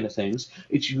and these kind of things.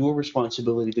 It's your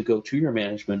responsibility to go to your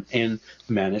management and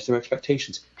manage their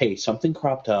expectations. Hey, something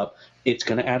cropped up. It's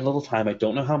going to add a little time. I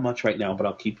don't know how much right now, but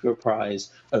I'll keep you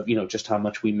apprised of, just how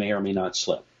much we may or may not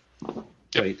slip. Yep.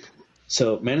 Right?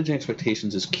 So managing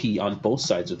expectations is key on both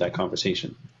sides of that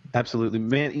conversation.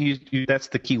 Absolutely. That's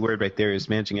the key word right there, is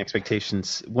managing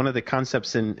expectations. One of the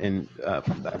concepts in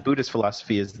Buddhist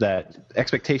philosophy is that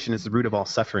expectation is the root of all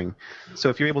suffering. So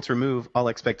if you're able to remove all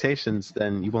expectations,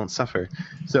 then you won't suffer.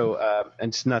 So, and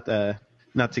it's not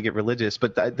to get religious,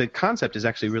 but the concept is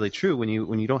actually really true. When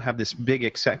you don't have this big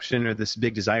exception or this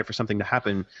big desire for something to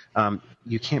happen,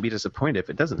 you can't be disappointed if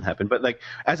it doesn't happen. But like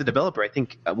as a developer, I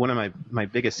think one of my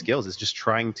biggest skills is just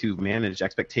trying to manage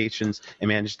expectations and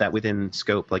manage that within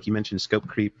scope. Like you mentioned, scope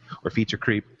creep or feature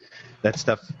creep. That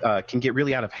stuff can get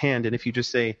really out of hand. And if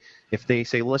they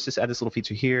say, well, let's just add this little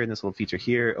feature here and this little feature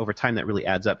here, over time that really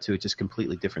adds up to a just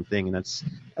completely different thing. And it's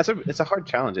a hard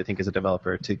challenge, I think, as a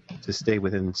developer to stay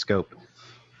within scope.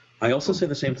 I also say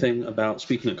the same thing about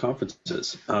speaking at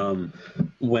conferences.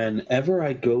 Whenever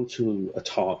I go to a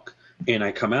talk and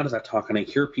I come out of that talk and I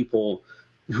hear people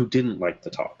who didn't like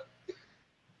the talk,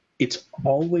 it's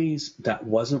always, that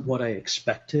wasn't what I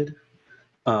expected.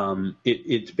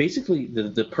 It's basically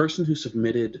the person who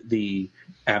submitted the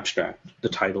abstract, the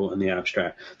title and the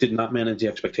abstract, did not manage the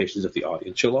expectations of the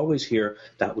audience. You'll always hear,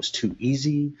 that was too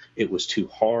easy, it was too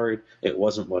hard, it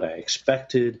wasn't what I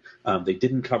expected, they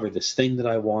didn't cover this thing that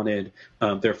I wanted,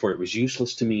 therefore it was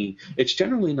useless to me. It's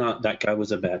generally not that guy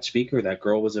was a bad speaker, that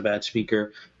girl was a bad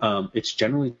speaker. It's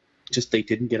generally just they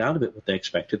didn't get out of it what they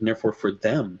expected, and therefore for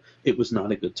them it was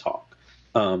not a good talk.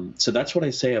 So that's what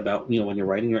I say about, when you're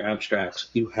writing your abstracts,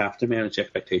 you have to manage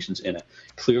expectations in it.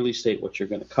 Clearly state what you're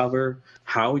going to cover,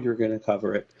 how you're going to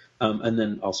cover it, and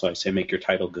then also I say make your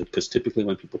title good, because typically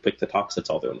when people pick the talks, that's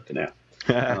all they're looking at.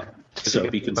 So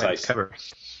be concise. Cover.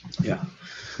 Yeah.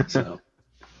 So.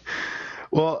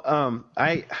 Well,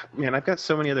 I've got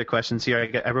so many other questions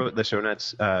here. I wrote the show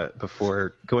notes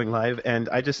before going live, and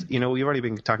I just, we've already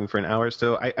been talking for an hour,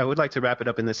 so I would like to wrap it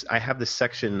up in this. I have this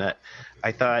section that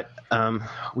I thought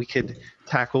we could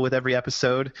tackle with every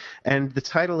episode, and the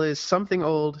title is Something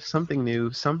Old, Something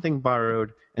New, Something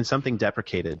Borrowed, and Something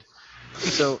Deprecated.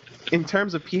 So in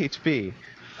terms of PHP,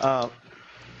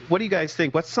 what do you guys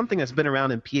think? What's something that's been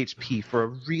around in PHP for a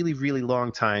really, really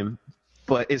long time,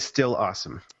 but is still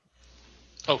awesome?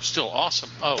 Oh, still awesome.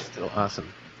 Oh. Still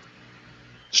awesome.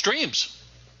 Streams.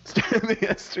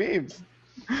 Yeah, streams.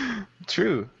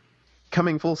 True.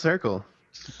 Coming full circle.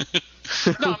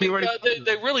 No, I mean,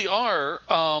 they really are.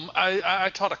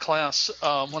 I taught a class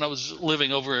when I was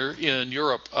living over in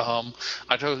Europe.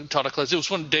 I taught a class. It was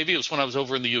when I was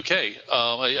over in the UK.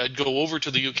 I'd go over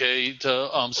to the UK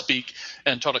to speak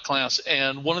and taught a class.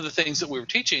 And one of the things that we were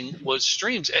teaching was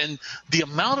streams. And the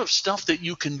amount of stuff that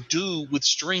you can do with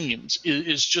streams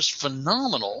is just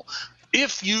phenomenal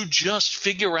if you just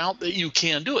figure out that you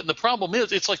can do it. And the problem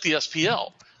is, it's like the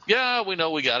SPL. Yeah, we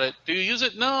know we got it. Do you use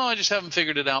it? No, I just haven't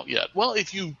figured it out yet. Well,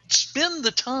 if you spend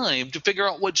the time to figure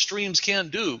out what streams can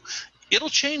do, it'll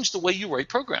change the way you write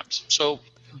programs. So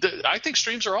I think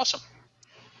streams are awesome.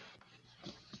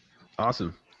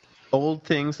 Awesome. Old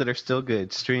things that are still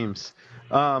good, streams.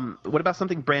 What about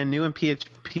something brand new in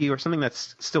PHP or something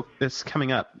that's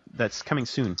coming up, that's coming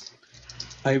soon?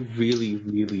 I really,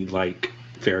 really like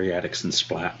Variadics and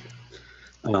Splat.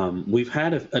 We've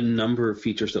had a number of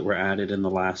features that were added in the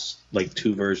last like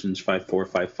 2 versions, 5.4,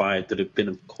 5.5, that have been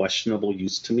of questionable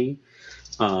use to me.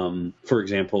 For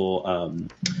example,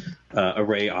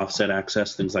 array offset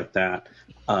access, things like that.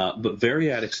 But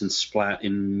Variadics and Splat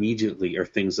immediately are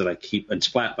things that I keep. And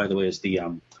Splat, by the way, is the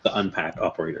unpack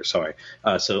operator. Sorry.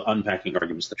 So unpacking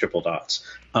arguments, the triple dots.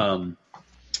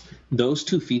 Those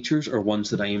 2 features are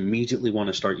ones that I immediately want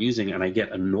to start using, and I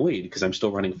get annoyed because I'm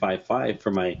still running 5.5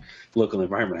 for my local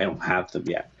environment. I don't have them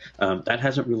yet. That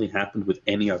hasn't really happened with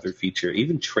any other feature,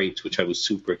 even traits, which I was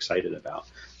super excited about.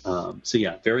 So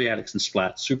yeah, Variadics and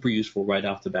Splat, super useful right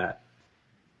off the bat.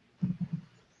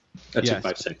 That's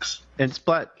 2.5.6. And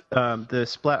Splat, the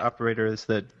Splat operator is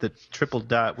the triple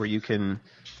dot where you can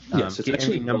yes, it's get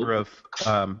actually any number of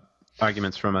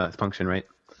arguments from a function, right?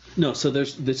 No, so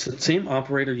there's the same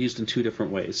operator used in 2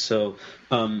 different ways. So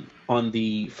on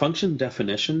the function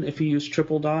definition, if you use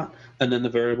triple dot and then the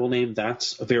variable name,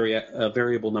 that's a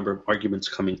variable number of arguments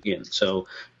coming in. So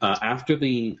after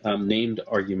the named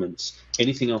arguments,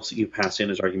 anything else that you pass in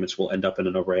as arguments will end up in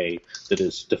an array that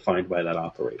is defined by that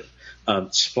operator.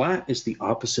 Splat is the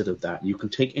opposite of that. You can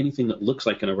take anything that looks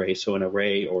like an array, so an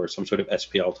array or some sort of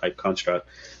SPL type construct,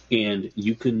 and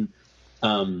you can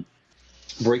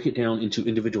break it down into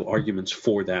individual arguments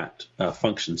for that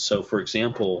function. So, for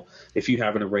example, if you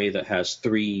have an array that has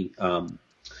 3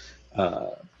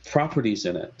 properties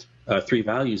in it, 3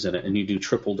 values in it, and you do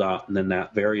triple dot and then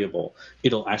that variable,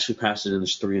 it'll actually pass it in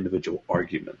as 3 individual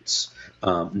arguments,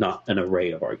 not an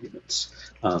array of arguments.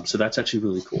 So that's actually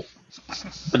really cool.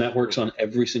 And that works on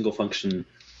every single function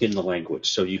in the language.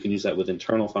 So you can use that with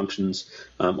internal functions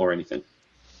or anything.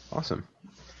 Awesome.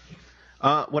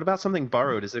 What about something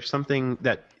borrowed? Is there something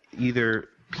that either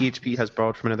PHP has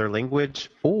borrowed from another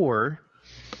language or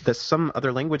that some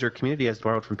other language or community has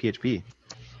borrowed from PHP?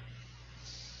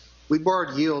 We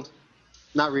borrowed yield.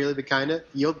 Not really, but kind of.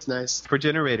 Yield's nice. For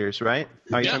generators, right?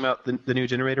 Are you talking about the new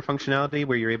generator functionality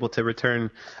where you're able to return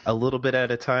a little bit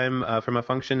at a time from a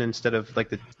function instead of like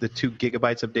the 2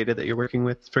 gigabytes of data that you're working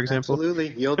with, for example? Absolutely.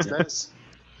 Yield's nice.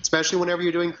 Especially whenever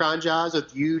you're doing cron jobs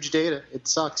with huge data. It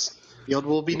sucks. Yield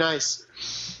will be nice.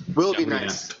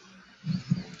 Nice.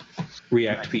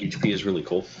 React PHP is really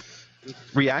cool.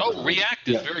 React? Oh, React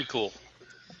is very cool.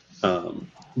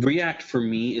 React for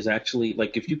me is actually,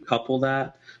 like, if you couple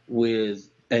that with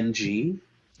NG,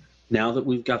 now that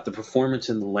we've got the performance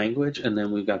in the language and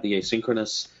then we've got the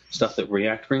asynchronous stuff that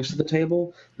React brings to the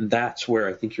table, that's where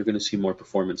I think you're going to see more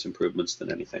performance improvements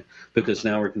than anything. Because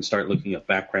now we can start looking at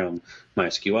background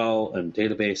MySQL and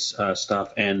database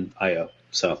stuff and I/O.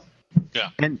 So. Yeah,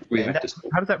 and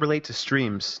how does that relate to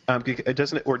streams?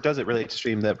 Does it relate to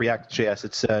stream? The React.js,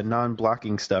 it's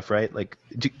non-blocking stuff, right? Like,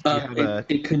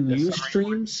 it can use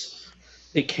streams.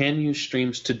 It can use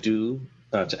streams to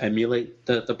emulate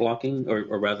the blocking,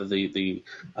 or rather the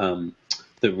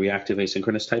reactive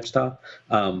asynchronous type stuff.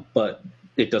 But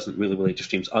it doesn't really relate to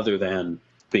streams, other than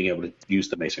being able to use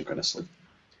them asynchronously.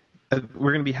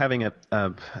 We're going to be having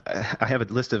I have a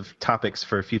list of topics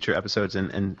for future episodes,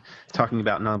 and talking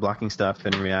about non-blocking stuff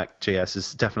and React.js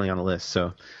is definitely on the list.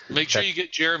 So make sure you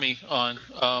get Jeremy on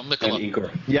Mikola. And Igor.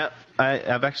 Yeah,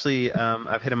 I've actually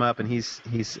I've hit him up, and he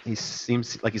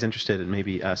seems like he's interested in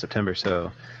maybe September.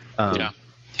 So yeah.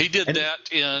 He did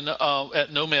that in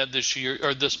at Nomad this year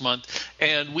or this month,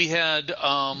 and we had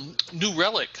New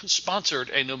Relic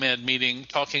sponsored a Nomad meeting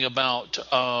talking about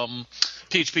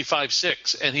PHP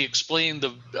 5.6, and he explained the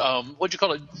what'd you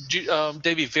call it,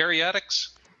 Davey? Variadics.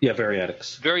 Yeah,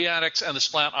 Variadics. Variadics and the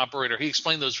Splat operator. He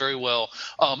explained those very well.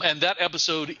 And that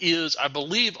episode is, I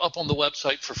believe, up on the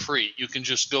website for free. You can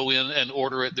just go in and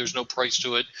order it. There's no price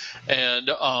to it, and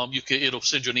it'll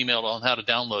send you an email on how to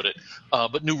download it.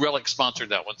 But New Relic sponsored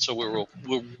that one, so we're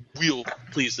real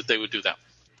pleased that they would do that.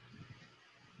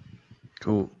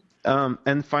 Cool.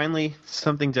 And finally,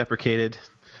 something deprecated.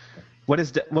 What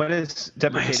is deprecated?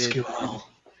 MySQL.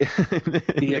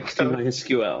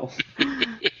 MySQL.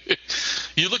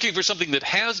 You're looking for something that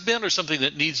has been or something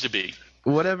that needs to be?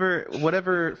 Whatever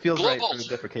feels Globals. Right for the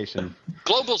deprecation.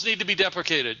 Globals need to be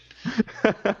deprecated.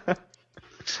 Of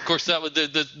course, that would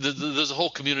there's a whole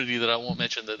community that I won't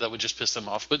mention that would just piss them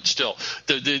off. But still,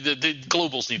 the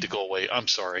globals need to go away. I'm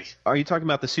sorry. Are you talking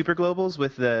about the super globals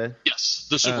with the? Yes,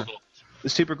 the super globals. The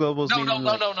super globals.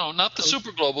 No, not the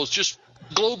super globals. Just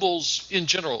globals in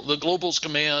general. The globals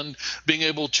command being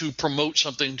able to promote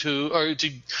something to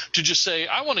just say,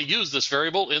 I want to use this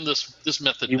variable in this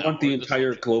method. You want the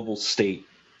entire global state.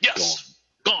 Yes.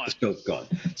 Gone. The scope gone.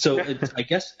 So I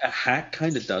guess a hack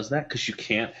kind of does that, because you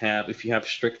can't have, if you have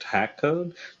strict hack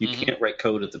code, you can't write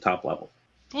code at the top level.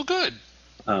 Well, good.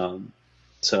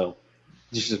 So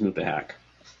you should just move to hack.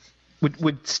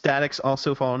 Would statics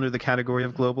also fall under the category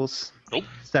of globals? Nope.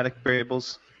 Static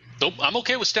variables? Nope. I'm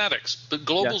okay with statics, but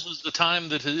globals is the time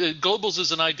that globals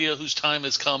is an idea whose time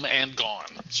has come and gone.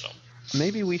 So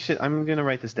maybe we should. I'm going to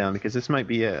write this down because this might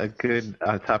be a good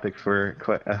topic for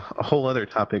a whole other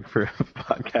topic for a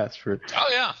podcast for. Oh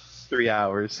yeah. 3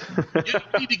 hours.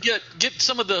 You need to get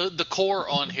some of the core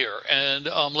on here and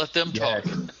let them talk.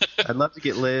 I'd love to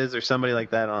get Liz or somebody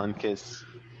like that on because.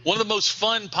 One of the most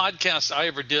fun podcasts I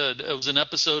ever did, it was an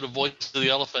episode of Voice of the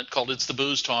Elephant called It's the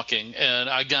Booze Talking, and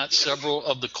I got several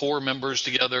of the core members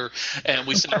together, and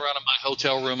we sat around in my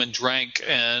hotel room and drank,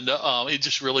 and it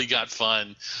just really got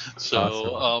fun.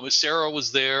 So awesome. Sarah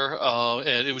was there,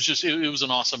 and it was just it was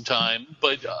an awesome time.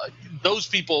 But those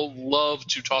people love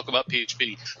to talk about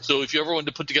PHP. So if you ever wanted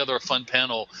to put together a fun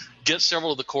panel, get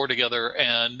several of the core together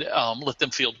and let them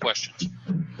field questions.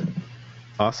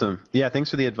 Awesome. Yeah, thanks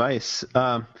for the advice.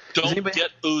 Don't get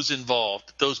booze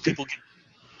involved. Those people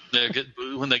get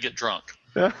when they get drunk.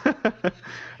 I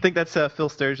think that's Phil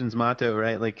Sturgeon's motto,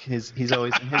 right? Like he's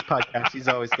always in his podcast. He's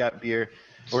always got beer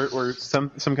or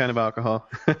some kind of alcohol.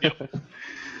 Yep.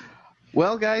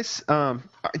 Well, guys, do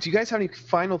you guys have any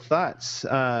final thoughts?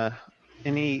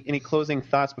 Any closing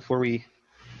thoughts before we?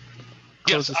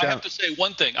 Yes, I have to say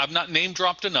one thing. I've not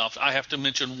name-dropped enough. I have to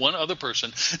mention one other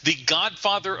person. The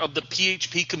godfather of the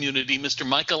PHP community, Mr.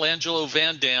 Michelangelo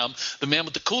Van Dam, the man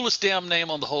with the coolest damn name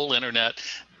on the whole internet.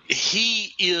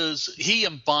 He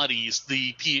embodies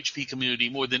the PHP community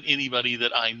more than anybody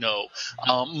that I know.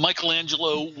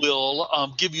 Michelangelo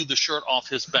will give you the shirt off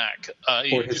his back.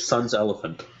 Or his son's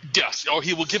elephant. Yes, or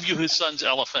he will give you his son's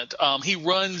elephant. He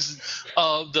runs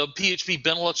the PHP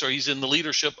Benelux, or he's in the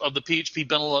leadership of the PHP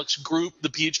Benelux group, the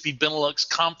PHP Benelux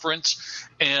conference,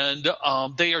 and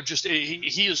they are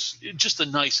he is just the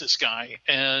nicest guy.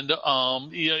 And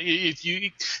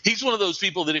he's one of those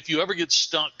people that if you ever get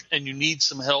stuck and you need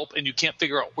some help and you can't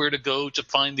figure out where to go to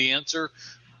find the answer,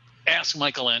 ask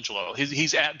Michelangelo.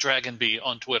 He's at DragonBee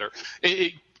on Twitter.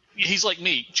 He's like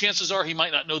me. Chances are he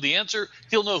might not know the answer.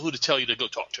 He'll know who to tell you to go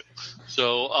talk to.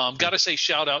 So got to say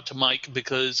shout out to Mike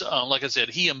because, like I said,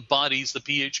 he embodies the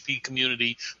PHP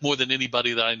community more than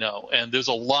anybody that I know. And there's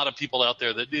a lot of people out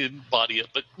there that embody it,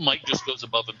 but Mike just goes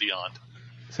above and beyond.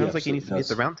 Sounds like he needs to get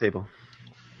the round table.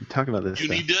 Talk about this. You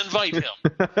need to invite him.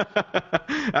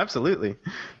 Absolutely.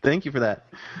 Thank you for that.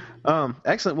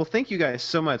 Excellent. Well, thank you guys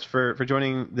so much for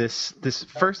joining this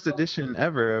first edition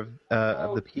ever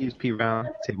of the PHP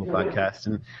Roundtable podcast,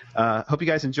 and hope you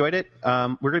guys enjoyed it.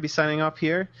 We're going to be signing off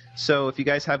here, so if you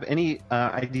guys have any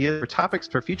ideas for topics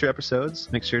for future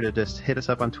episodes, make sure to just hit us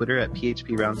up on Twitter at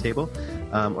PHP Roundtable,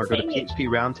 or go to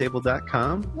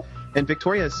phproundtable.com. And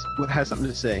Victoria has something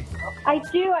to say. I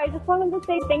do. I just wanted to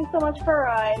say thanks so much for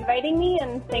inviting me,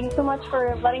 and thanks so much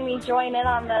for letting me join in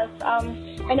on this.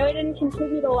 I know I didn't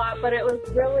contribute a lot, but it was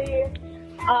really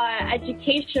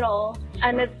educational,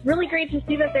 and it's really great to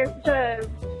see that there's such a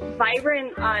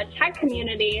vibrant tech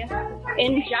community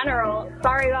in general.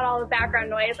 Sorry about all the background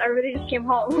noise. Everybody just came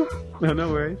home.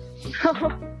 No worries.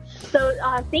 So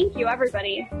thank you,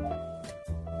 everybody.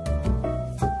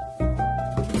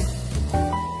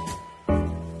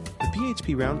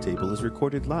 PHP Roundtable is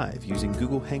recorded live using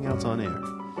Google Hangouts on Air.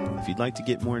 If you'd like to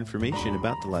get more information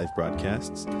about the live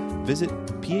broadcasts, visit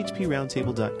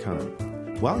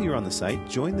phproundtable.com. While you're on the site,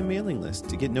 join the mailing list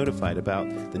to get notified about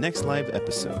the next live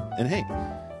episode. And hey,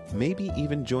 maybe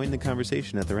even join the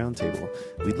conversation at the roundtable.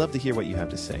 We'd love to hear what you have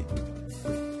to say.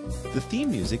 The theme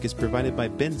music is provided by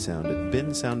Bensound at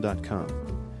bensound.com.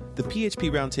 The PHP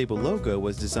Roundtable logo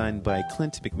was designed by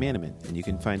Clint McManaman, and you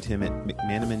can find him at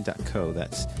mcmanaman.co.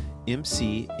 That's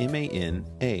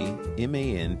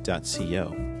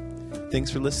mcmanaman.co. Thanks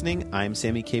for listening. I'm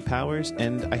Sammy K. Powers,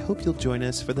 and I hope you'll join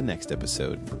us for the next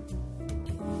episode.